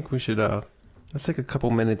think we should let's take a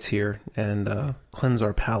couple minutes here and cleanse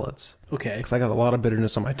our palates. Okay. Because I got a lot of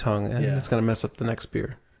bitterness on my tongue, and it's going to mess up the next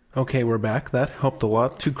beer. Okay, we're back. That helped a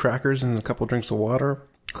lot. 2 crackers and a couple drinks of water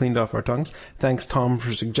cleaned off our tongues. Thanks, Tom,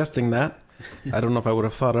 for suggesting that. I don't know if I would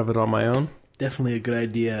have thought of it on my own. Definitely a good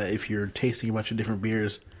idea if you're tasting a bunch of different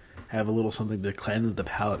beers. Have a little something to cleanse the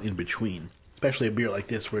palate in between. Especially a beer like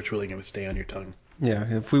this where it's really going to stay on your tongue. Yeah,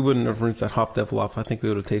 if we wouldn't have rinsed that Hop Devil off, I think we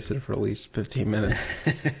would have tasted it for at least 15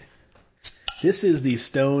 minutes. This is the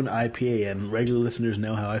Stone IPA, and regular listeners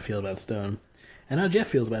know how I feel about Stone. And how Jeff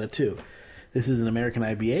feels about it, too. This is an American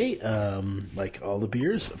IPA, like all the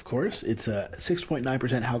beers, of course. It's a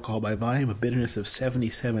 6.9% alcohol by volume, a bitterness of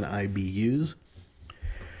 77 IBUs.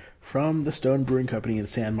 From the Stone Brewing Company in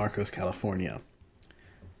San Marcos, California.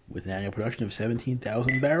 With an annual production of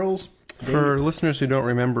 17,000 barrels. For listeners who don't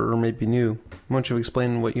remember or may be new, why don't you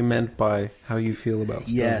explain what you meant by how you feel about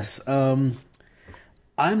Stone? Yes.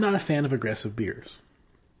 I'm not a fan of aggressive beers.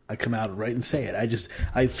 I come out right and say it.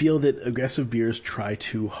 I feel that aggressive beers try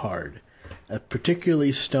too hard.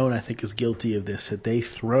 Particularly Stone, I think, is guilty of this, that they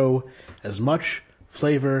throw as much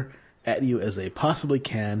flavor at you as they possibly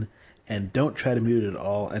can, and don't try to mute it at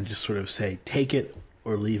all, and just sort of say, take it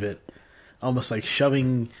or leave it, almost like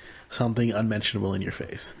shoving something unmentionable in your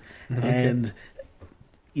face. Okay. And,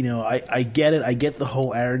 you know, I get it. I get the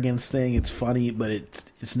whole arrogance thing. It's funny, but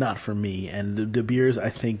it's not for me. And the beers, I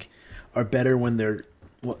think, are better when they're...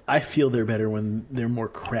 Well, I feel they're better when they're more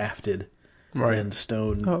crafted than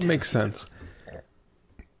Stone. Oh, it makes sense.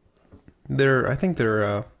 I think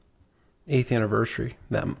their 8th anniversary,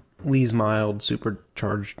 that Lee's Mild,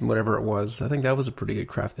 Supercharged, whatever it was, I think that was a pretty good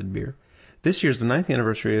crafted beer. This year's, the 9th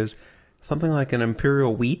anniversary, is something like an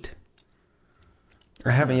Imperial Wheat.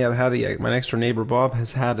 I haven't yet had it yet. My next door neighbor, Bob,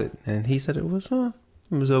 has had it, and he said it was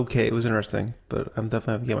okay. It was interesting, but I'm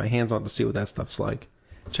definitely have to get my hands on it to see what that stuff's like.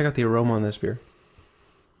 Check out the aroma on this beer.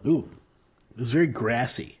 Ooh, it's very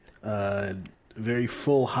grassy. Very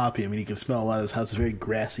full hoppy. I mean, you can smell a lot of this house. It's a very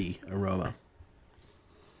grassy aroma.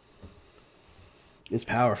 It's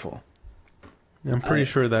powerful. I'm pretty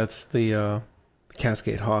sure that's the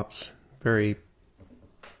Cascade hops. Very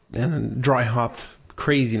and dry hopped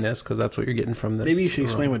craziness, because that's what you're getting from this. Maybe you should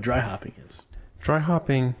explain what dry hopping is. Dry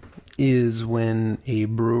hopping is when a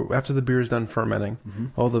brewer, after the beer is done fermenting,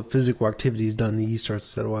 all the physical activity is done, the yeast starts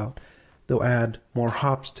to settle out. They'll add more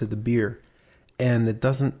hops to the beer, and it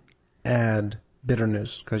doesn't add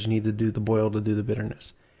bitterness, because you need to do the boil to do the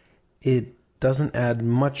bitterness. It doesn't add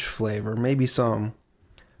much flavor, maybe some,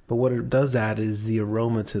 but what it does add is the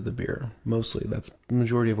aroma to the beer. Mostly, that's the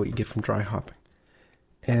majority of what you get from dry hopping.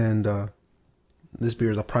 And this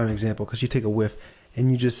beer is a prime example, because you take a whiff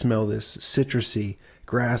and you just smell this citrusy,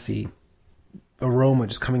 grassy aroma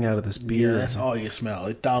just coming out of this beer. Yeah, that's all you smell.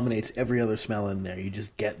 It dominates every other smell in there. You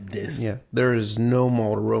just get this. Yeah, there is no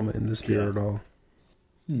malt aroma in this beer at all.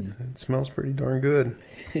 It smells pretty darn good.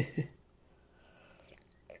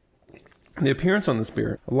 The appearance on this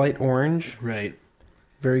beer, light orange. Right.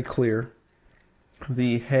 Very clear.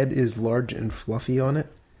 The head is large and fluffy on it.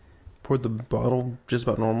 Poured the bottle just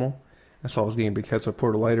about normal. I saw I was getting a big head, so I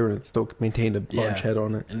poured a lighter, and it still maintained a large head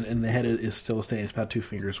on it. And the head is still staying. It's about 2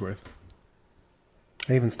 fingers worth.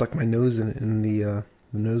 I even stuck my nose in it, and the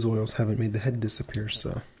nose oils haven't made the head disappear,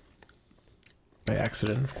 so... By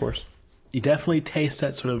accident, of course. You definitely taste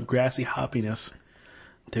that sort of grassy hoppiness.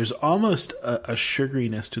 There's almost a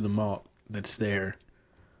sugariness to the malt that's there.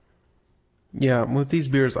 Yeah, with these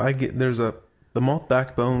beers, the malt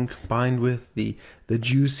backbone combined with the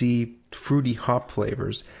juicy, fruity hop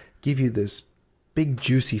flavors give you this big,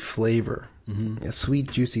 juicy flavor. A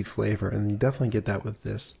sweet, juicy flavor, and you definitely get that with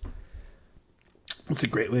this. That's a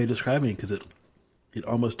great way of describing it, because it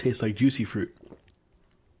almost tastes like juicy fruit.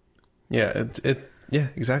 Yeah, yeah,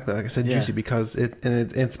 exactly. Like I said, juicy, because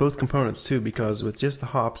it's both components too, because with just the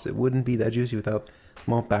hops, it wouldn't be that juicy without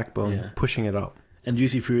malt backbone pushing it up. And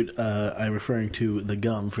juicy fruit, I'm referring to the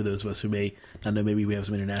gum, for those of us who may not know. Maybe we have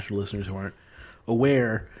some international listeners who aren't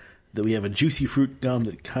aware that we have a juicy fruit gum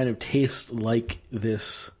that kind of tastes like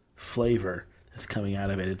this flavor that's coming out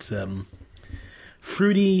of it. It's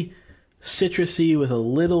fruity, citrusy, with a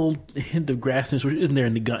little hint of grassiness, which isn't there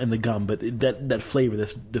in the gum, but that flavor,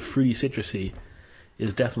 the fruity citrusy,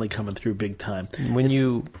 is definitely coming through big time.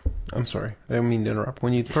 I'm sorry, I don't mean to interrupt.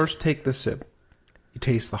 When you first take the sip, you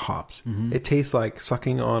taste the hops. It tastes like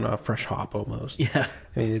sucking on a fresh hop almost. Yeah.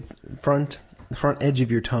 I mean, the front edge of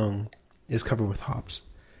your tongue is covered with hops.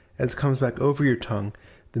 As it comes back over your tongue,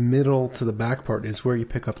 the middle to the back part is where you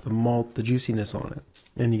pick up the malt, the juiciness on it.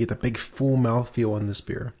 And you get the big full mouthfeel on this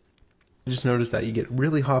beer. I just noticed that you get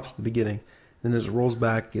really hops at the beginning. Then as it rolls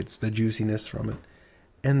back, it's the juiciness from it.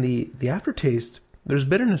 And the aftertaste, there's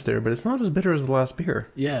bitterness there, but it's not as bitter as the last beer.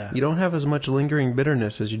 Yeah. You don't have as much lingering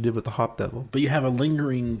bitterness as you did with the Hop Devil. But you have a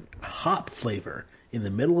lingering hop flavor in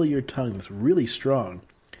the middle of your tongue that's really strong.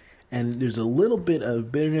 And there's a little bit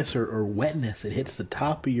of bitterness or wetness that hits the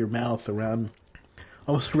top of your mouth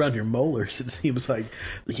almost around your molars, it seems like.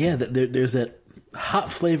 Yeah, there's that hop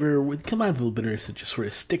flavor with combined with a little bitterness that just sort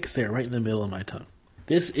of sticks there right in the middle of my tongue.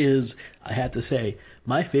 This is, I have to say,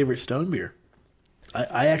 my favorite Stone beer.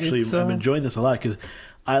 I actually am enjoying this a lot, because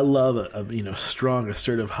I love a strong,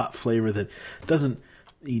 assertive hop flavor that doesn't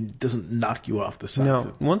knock you off the sides.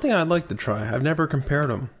 Now, one thing I'd like to try, I've never compared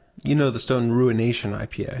them. You know the Stone Ruination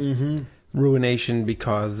IPA. Ruination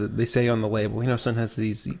because they say on the label, Stone has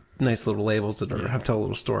these nice little labels that have tell a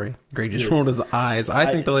little story. Greg just rolled his eyes. I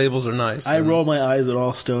think the labels are nice. I roll my eyes at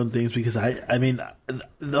all Stone things, because I mean,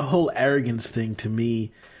 the whole arrogance thing to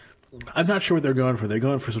me, I'm not sure what they're going for. They're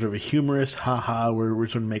going for sort of a humorous, ha-ha, where we're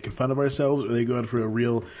sort of making fun of ourselves, or are they going for a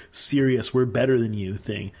real serious, we're better than you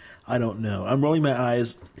thing? I don't know. I'm rolling my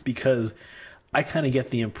eyes because I kind of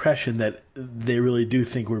get the impression that they really do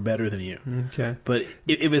think we're better than you. Okay. But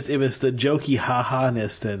if it's the jokey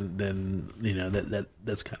ha-ha-ness, then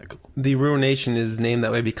that's kind of cool. The Ruination is named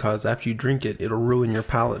that way because after you drink it, it'll ruin your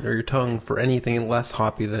palate or your tongue for anything less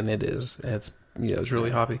hoppy than it is. It's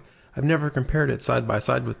really hoppy. I've never compared it side by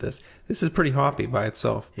side with this. This is pretty hoppy by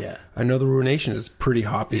itself. Yeah. I know the Ruination is pretty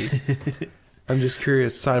hoppy. I'm just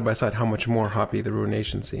curious, side by side, how much more hoppy the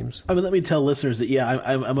Ruination seems. I mean, let me tell listeners that,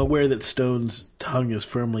 I'm aware that Stone's tongue is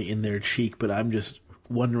firmly in their cheek, but I'm just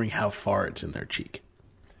wondering how far it's in their cheek.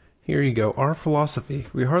 Here you go. Our philosophy.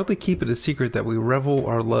 We hardly keep it a secret that we revel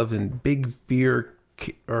our love in big big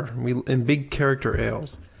character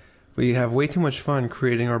ales. We have way too much fun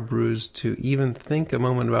creating our brews to even think a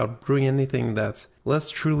moment about brewing anything that's less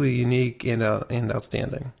truly unique and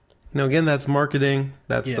outstanding. Now, again, that's marketing.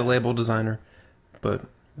 That's the label designer. But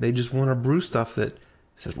they just want to brew stuff that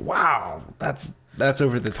says, wow, that's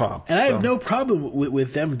over the top. And I have no problem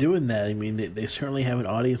with them doing that. I mean, they certainly have an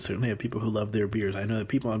audience, certainly have people who love their beers. I know that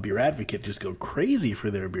people on Beer Advocate just go crazy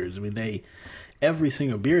for their beers. I mean, every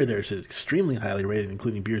single beer there is extremely highly rated,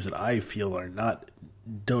 including beers that I feel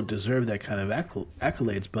don't deserve that kind of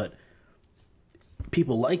accolades, but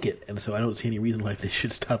people like it, and so I don't see any reason why they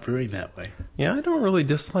should stop brewing that way. Yeah, I don't really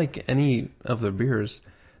dislike any of their beers.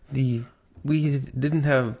 We didn't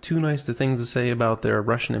have too nice things to say about their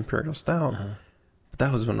Russian Imperial Stout, but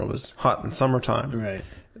that was when it was hot in summertime. Right.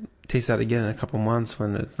 Taste that again in a couple months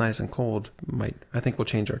when it's nice and cold. I think we'll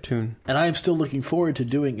change our tune. And I am still looking forward to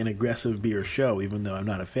doing an aggressive beer show, even though I'm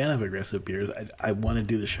not a fan of aggressive beers. I want to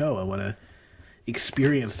do the show. I want to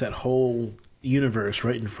experience that whole universe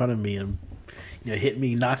right in front of me and hit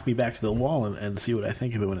me, knock me back to the wall and see what I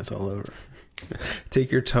think of it when it's all over.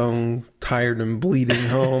 Take your tongue, tired and bleeding,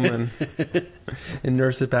 home and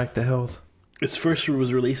nurse it back to health. Its first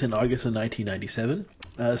was released in August of 1997.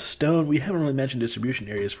 Stone, we haven't really mentioned distribution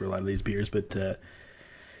areas for a lot of these beers, but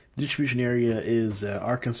distribution area is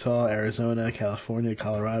Arkansas, Arizona, California,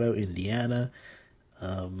 Colorado, Indiana,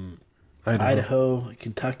 Idaho,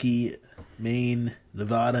 Kentucky, Maine,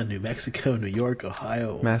 Nevada, New Mexico, New York,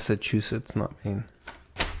 Ohio. Massachusetts, not Maine.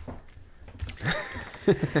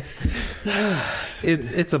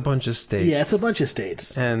 It's a bunch of states. Yeah, it's a bunch of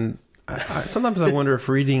states. And sometimes I wonder if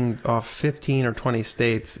reading off 15 or 20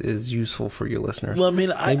 states is useful for you listeners. Well, I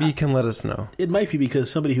mean, maybe you can let us know. It might be because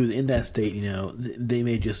somebody who's in that state, they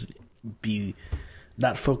may just be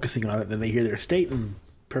not focusing on it, then they hear their state and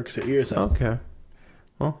perks their ears up. Okay.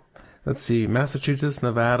 Well, let's see. Massachusetts,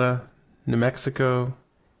 Nevada, New Mexico,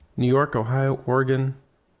 New York, Ohio, Oregon,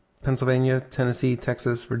 Pennsylvania, Tennessee,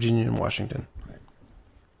 Texas, Virginia, and Washington.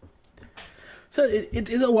 So it's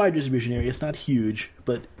a wide distribution area. It's not huge,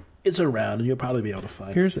 but it's around, and you'll probably be able to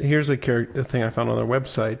find it. Here's a thing I found on their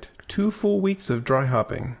website. 2 full weeks of dry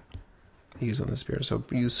hopping used on this beer. So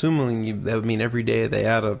assuming that would mean every day they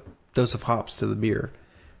add a dose of hops to the beer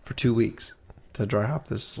for 2 weeks to dry hop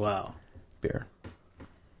this beer.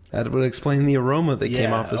 That would explain the aroma that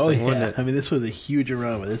came off this thing, wouldn't it? I mean, this was a huge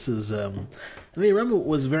aroma. This is, and the aroma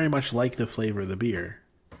was very much like the flavor of the beer.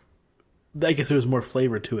 I guess there was more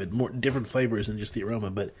flavor to it, more different flavors than just the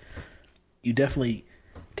aroma, but you definitely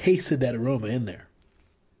tasted that aroma in there.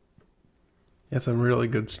 It's a really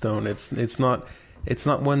good Stone. It's not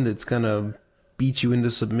one that's gonna beat you into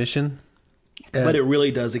submission, but it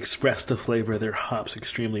really does express the flavor of their hops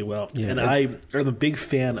extremely well. Yeah, and I'm a big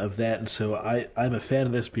fan of that, and so I'm a fan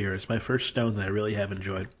of this beer. It's my first Stone that I really have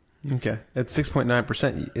enjoyed. Okay, at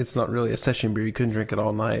 6.9%, it's not really a session beer. You couldn't drink it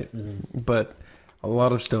all night, but a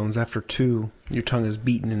lot of Stones, after 2, your tongue is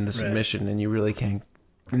beaten into submission, and you really can't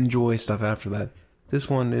enjoy stuff after that. This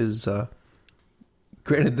one is,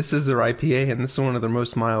 granted, this is their IPA, and this is one of their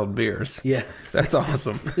most mild beers. Yeah. That's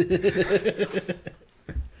awesome.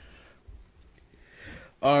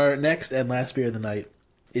 Our next and last beer of the night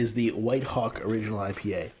is the White Hawk Original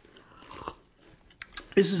IPA.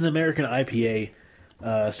 This is an American IPA,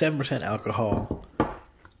 7% alcohol,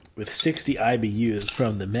 with 60 IBUs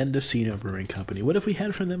from the Mendocino Brewing Company. What have we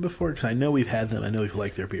had from them before? Because I know we've had them. I know we've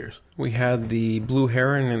liked their beers. We had the Blue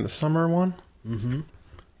Heron in the summer one. Mm-hmm.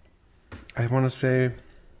 I want to say,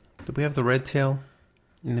 did we have the Red Tail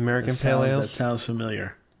in the American Pale Ales? That sounds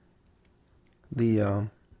familiar.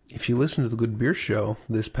 If you listen to the Good Beer Show,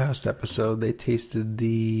 this past episode, they tasted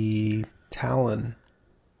the Talon,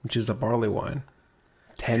 which is a barley wine.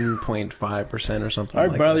 10.5% or something Our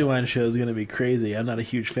like barley that. wine show is going to be crazy. I'm not a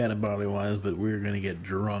huge fan of barley wines, but we're going to get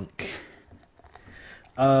drunk.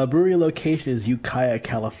 Brewery location is Ukiah,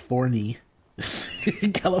 California.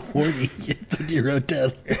 California. That's what you wrote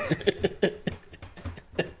down.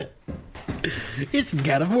 It's in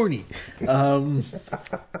California.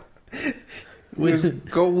 There's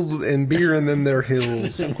gold and beer, and then there are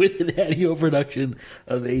hills. With an annual production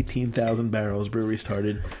of 18,000 barrels, brewery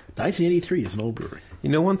started 1983. It's an old brewery. You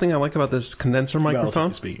know one thing I like about this condenser microphone?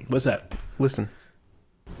 Relatively speaking. What's that? Listen.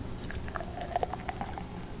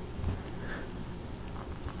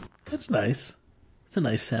 That's nice. It's a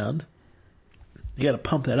nice sound. You got to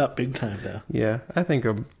pump that up big time, though. Yeah, I think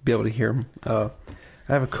I'll be able to hear him. I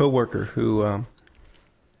have a coworker who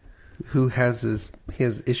has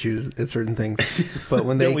issues at certain things, but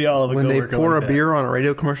when they pour a beer on a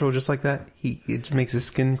radio commercial just like that, it just makes his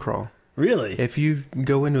skin crawl. Really? If you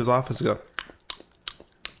go into his office and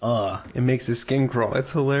go, it makes his skin crawl.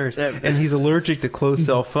 It's hilarious. And he's allergic to closed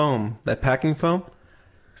cell foam, that packing foam.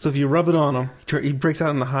 So if you rub it on him, he breaks out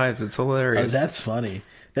in the hives. It's hilarious. Oh, that's funny.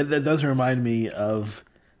 That does remind me of,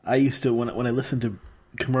 I used to, when I listened to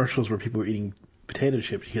commercials where people were eating potato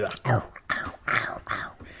chips, you hear that, ow, ow, ow,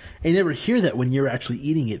 ow. And you never hear that when you're actually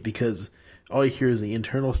eating it because all you hear is the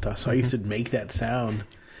internal stuff. So I used to make that sound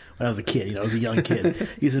when I was a kid. I was a young kid. I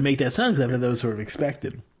used to make that sound because I thought that was sort of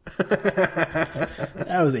expected.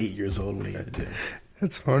 I was 8 years old when he had to do it.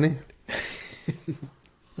 That's funny.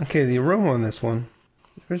 Okay, the aroma on this one.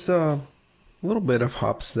 There's a little bit of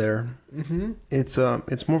hops there. Mm-hmm. It's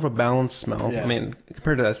more of a balanced smell. Yeah. I mean,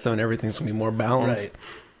 compared to that stone, everything's going to be more balanced.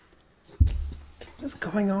 Right. What's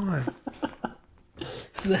going on?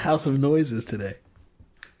 This is a house of noises today.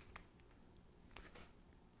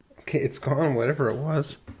 Okay, it's gone, whatever it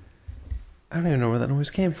was. I don't even know where that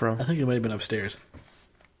noise came from. I think it might have been upstairs.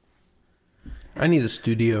 I need a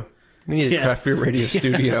studio. We need a craft beer radio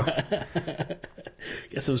studio.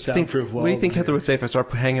 Get some soundproof walls. What do you think Heather would say if I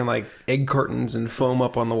start hanging like egg cartons and foam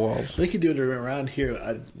up on the walls? They could do it around here.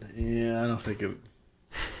 I don't think it.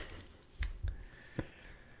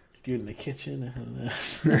 Do it in the kitchen. I don't know.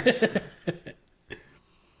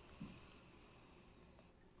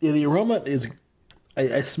 Yeah, the aroma is.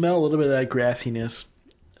 I smell a little bit of that grassiness,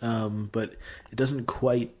 but it doesn't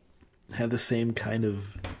quite have the same kind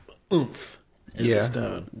of oomph as the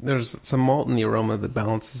stone. There's some malt in the aroma that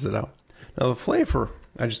balances it out. Now the flavor,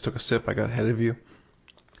 I just took a sip. I got ahead of you.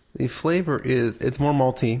 The flavor it's more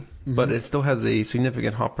malty, but it still has a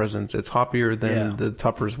significant hop presence. It's hoppier than the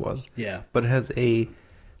Tuppers was. Yeah, but it has a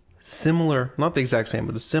similar, not the exact same,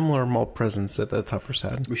 but a similar malt presence that the Tuppers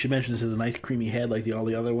had. We should mention this has a nice creamy head like all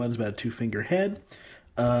the other ones, about a 2-finger head,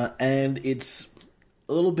 and it's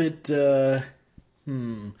a little bit of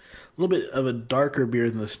a darker beer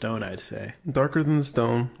than the Stone, I'd say. Darker than the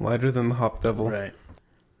Stone, lighter than the Hop Devil. Right.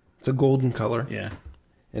 It's a golden color. Yeah.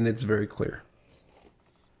 And it's very clear.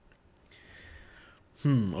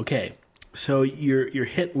 Okay. So you're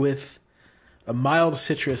hit with a mild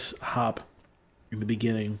citrus hop in the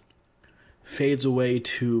beginning, fades away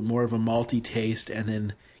to more of a malty taste, and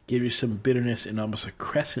then gives you some bitterness in almost a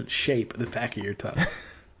crescent shape at the back of your tongue.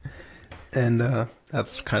 And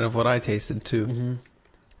that's kind of what I tasted too.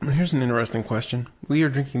 Mm-hmm. Here's an interesting question. We are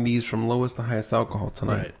drinking these from lowest to highest alcohol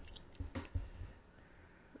tonight. Right.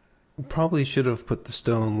 We probably should have put the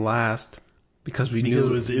Stone last because we knew it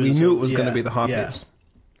was going to be the hoppiest.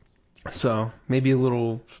 Yeah. So maybe a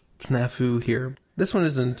little snafu here. This one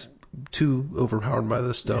isn't too overpowered by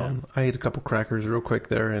the Stone. Yeah. I ate a couple crackers real quick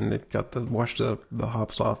there, and it got washed the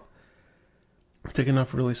hops off. Take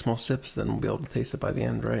enough really small sips, then we'll be able to taste it by the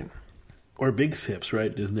end, right? Or big sips,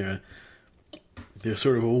 right? Isn't there there's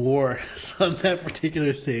sort of a war on that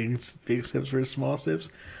particular thing? It's big sips versus small sips.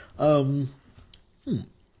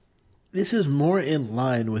 This is more in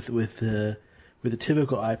line with the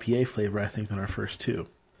typical IPA flavor, I think, than our first two.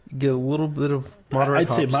 You get a little bit of moderate. I'd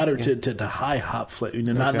say moderate to high hop flavor.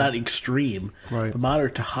 Not extreme, right? But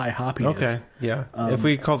moderate to high hoppiness. Okay, yeah. If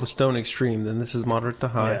we call the Stone extreme, then this is moderate to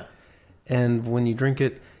high. Yeah. And when you drink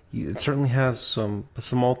it, it certainly has some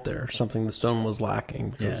malt there, something the Stone was lacking.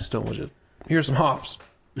 Because the Stone was just, here's some hops.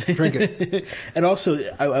 Drink it. And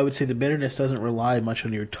also, I would say the bitterness doesn't rely much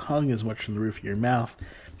on your tongue as much on the roof of your mouth.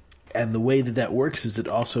 And the way that works is it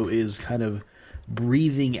also is kind of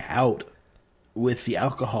breathing out with the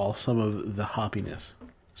alcohol some of the hoppiness,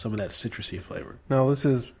 some of that citrusy flavor. Now, this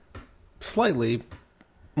is slightly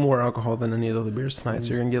more alcohol than any of the other beers tonight,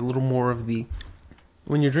 so you're going to get a little more of the...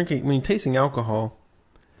 When you're tasting alcohol,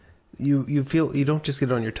 you feel, you don't just get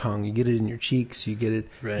it on your tongue, you get it in your cheeks, you get it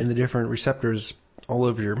in the different receptors all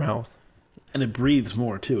over your mouth. And it breathes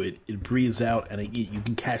more, too. It breathes out, and you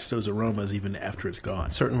can catch those aromas even after it's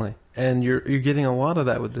gone. Certainly. And you're getting a lot of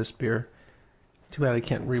that with this beer. Too bad I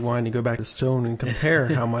can't rewind and go back to Stone and compare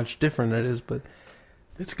how much different it is, but...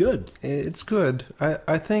 It's good. It's good.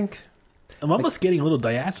 I think... I'm almost getting a little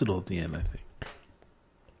diacetyl at the end, I think.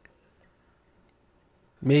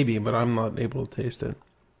 Maybe, but I'm not able to taste it.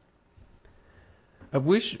 I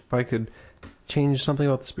wish I could change something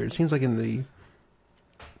about this beer. It seems like in the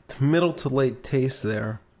middle to late taste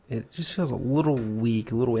there, it just feels a little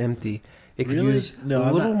weak, a little empty. It could Really? use No,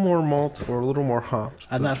 a little more malt or a little more hops.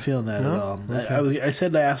 I'm not feeling that No? at all. Okay. I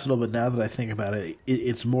said diacetyl, but now that I think about it,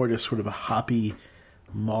 it's more just sort of a hoppy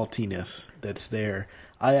maltiness that's there.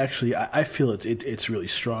 I feel it's really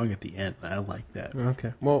strong at the end. I like that.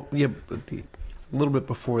 Okay. Well, yeah, but a little bit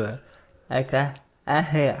before that. Okay.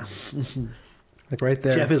 Like right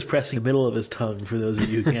there. Jeff is pressing the middle of his tongue for those of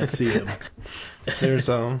you who can't see him. There's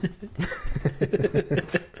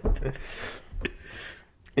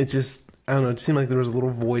it just, I don't know, it seemed like there was a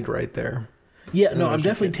little void right there. Yeah, no, I'm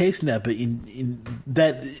definitely tasting that, but in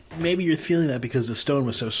that, maybe you're feeling that because the stone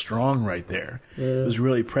was so strong right there. It was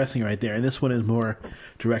really pressing right there, and this one is more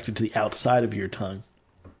directed to the outside of your tongue,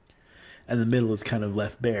 and the middle is kind of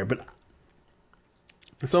left bare. But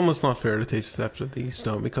it's almost not fair to taste this after the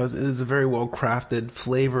stone because it is a very well crafted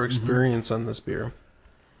flavor experience on this beer.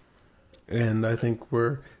 And I think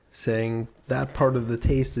we're saying that part of the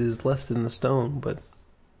taste is less than the stone, but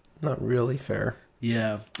not really fair.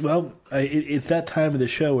 yeah, well, it's that time of the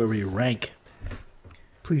show where we rank.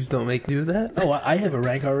 Please don't make me do that. Oh, I have a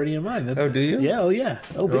rank already in mind. Oh, do you? Yeah,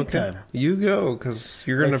 oh, big time. You go, because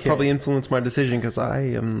you're going to probably influence my decision, because I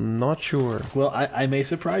am not sure. Well, I may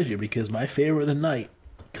surprise you, because my favorite of the night,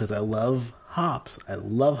 because I love hops.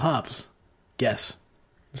 Guess.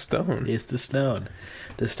 Stone. It's the stone.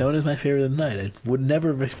 The stone is my favorite of the night. I would never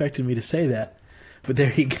have expected me to say that, but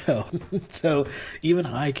there you go. So even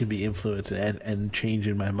I can be influenced and change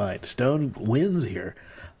in my mind. Stone wins here.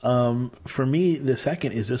 For me, the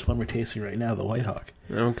second is this one we're tasting right now, the White Hawk.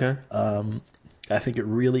 Okay. I think it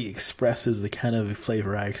really expresses the kind of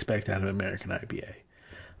flavor I expect out of American IPA.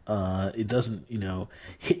 It doesn't,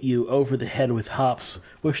 hit you over the head with hops,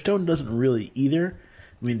 where Stone doesn't really either.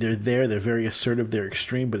 I mean, they're very assertive, they're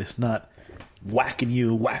extreme, but it's not whacking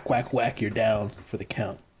you, whack, whack, whack, you're down for the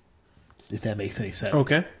count, if that makes any sense.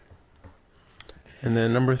 Okay. And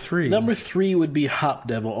then number 3. Number 3 would be Hop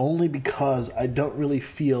Devil, only because I don't really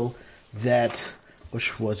feel that,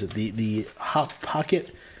 which was it, the Hop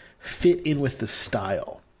Pocket fit in with the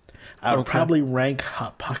style. I would probably rank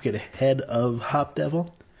Hop Pocket ahead of Hop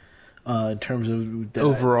Devil in terms of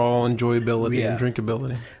overall enjoyability and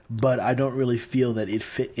drinkability. But I don't really feel that it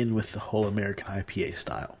fit in with the whole American IPA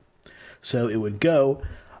style. So it would go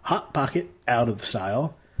Hop Pocket out of the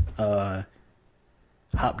style,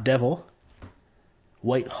 Hop Devil,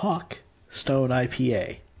 White Hawk, Stone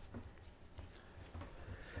IPA.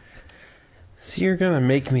 See, you're going to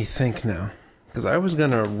make me think now. Because I was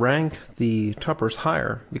going to rank the Tuppers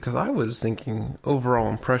higher. Because I was thinking overall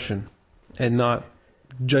impression. And not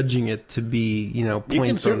judging it to be, points. You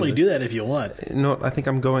can certainly do that if you want. No, I think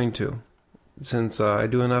I'm going to. Since I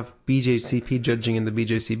do enough BJCP judging in the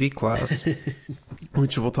BJCB class.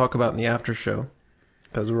 Which we'll talk about in the after show.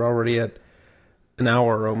 Because we're already at an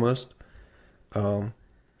hour almost.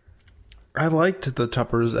 I liked the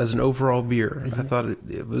Tuppers as an overall beer. I thought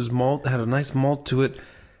it was malt, had a nice malt to it.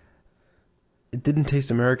 It didn't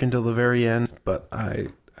taste American till the very end, but I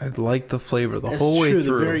liked the flavor the whole way through.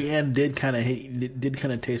 The very end did kind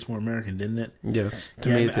of taste more American, didn't it? Yes, to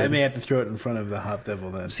me it did. I may have to throw it in front of the Hop Devil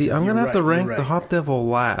then. See, I'm going to have to rank the Hop Devil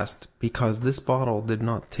last because this bottle did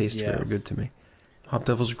not taste very good to me. Hop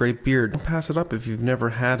Devil's a great beer. Don't pass it up if you've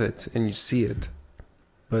never had it and you see it.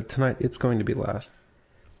 But tonight, it's going to be last.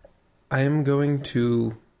 I am going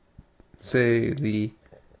to say the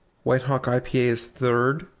White Hawk IPA is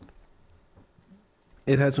third.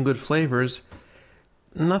 It had some good flavors.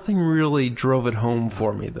 Nothing really drove it home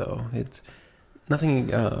for me, though.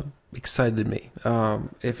 Nothing excited me.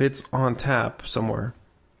 If it's on tap somewhere,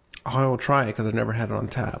 I will try it because I've never had it on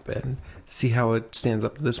tap and see how it stands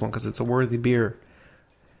up to this one because it's a worthy beer.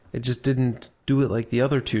 It just didn't do it like the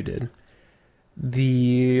other two did.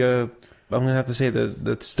 I'm going to have to say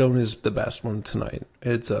that Stone is the best one tonight.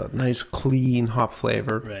 It's a nice, clean hop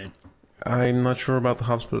flavor. Right. I'm not sure about the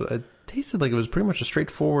hops, but it tasted like it was pretty much a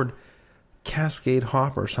straightforward Cascade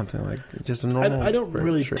hop or something like just a normal. I don't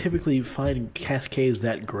really typically find Cascades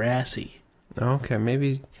that grassy. Okay,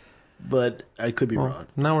 maybe. But I could be wrong.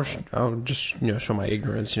 Now I'll just show my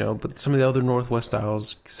ignorance, But some of the other Northwest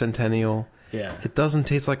styles, Centennial, it doesn't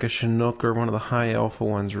taste like a Chinook or one of the high alpha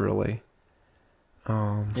ones, really.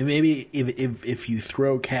 And maybe if you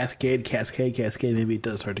throw Cascade, maybe it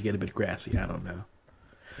does start to get a bit grassy. I don't know.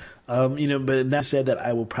 But that said, that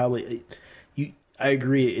I will probably. I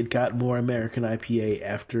agree. It got more American IPA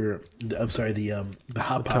after. The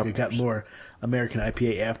Hop Pocket got more American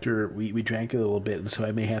IPA after we drank it a little bit, and so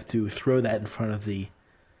I may have to throw that in front of the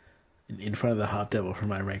in front of the Hop Devil for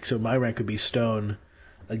my rank. So my rank would be Stone,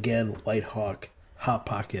 again, White Hawk, Hot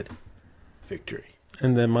Pocket, Victory.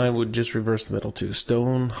 And then mine would just reverse the middle too.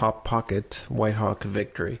 Stone, Hot Pocket, White Hawk,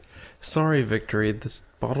 Victory. Sorry, Victory, this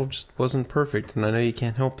bottle just wasn't perfect, and I know you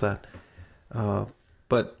can't help that.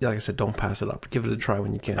 But like I said, don't pass it up. Give it a try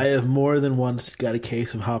when you can. I have more than once got a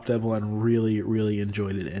case of Hop Devil and really, really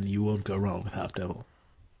enjoyed it, and you won't go wrong with Hop Devil.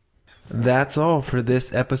 That's all for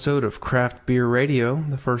this episode of Craft Beer Radio,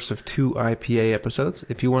 the first of 2 IPA episodes.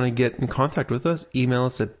 If you want to get in contact with us, email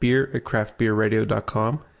us at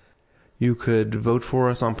beer@craftbeerradio.com. You could vote for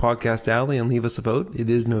us on Podcast Alley and leave us a vote. It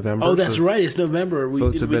is November. Oh, that's right. It's November. We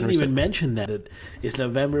didn't even mention that. It's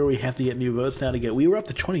November. We have to get new votes now to get... We were up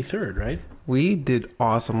to 23rd, right? We did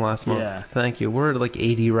awesome last month. Yeah. Thank you. We're at like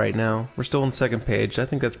 80 right now. We're still on the second page. I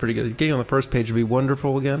think that's pretty good. Getting on the first page would be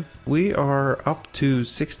wonderful again. We are up to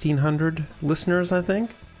 1,600 listeners, I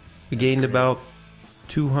think. We gained about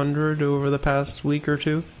 200 over the past week or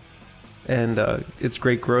two. And it's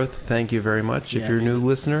great growth. Thank you very much. If you're a new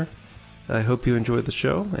listener, I hope you enjoyed the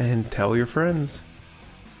show, and tell your friends.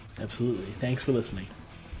 Absolutely. Thanks for listening.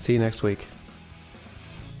 See you next week.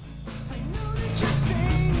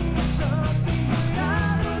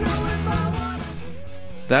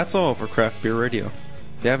 That's all for Craft Beer Radio.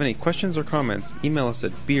 If you have any questions or comments, email us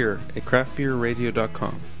at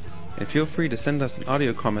beer@craftbeerradio.com. And feel free to send us an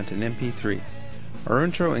audio comment in MP3. Our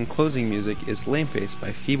intro and closing music is Lameface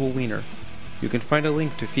by Feeble Wiener. You can find a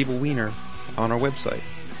link to Feeble Wiener on our website.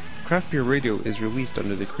 Craft Beer Radio is released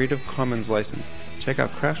under the Creative Commons license. Check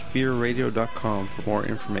out craftbeerradio.com for more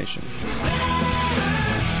information.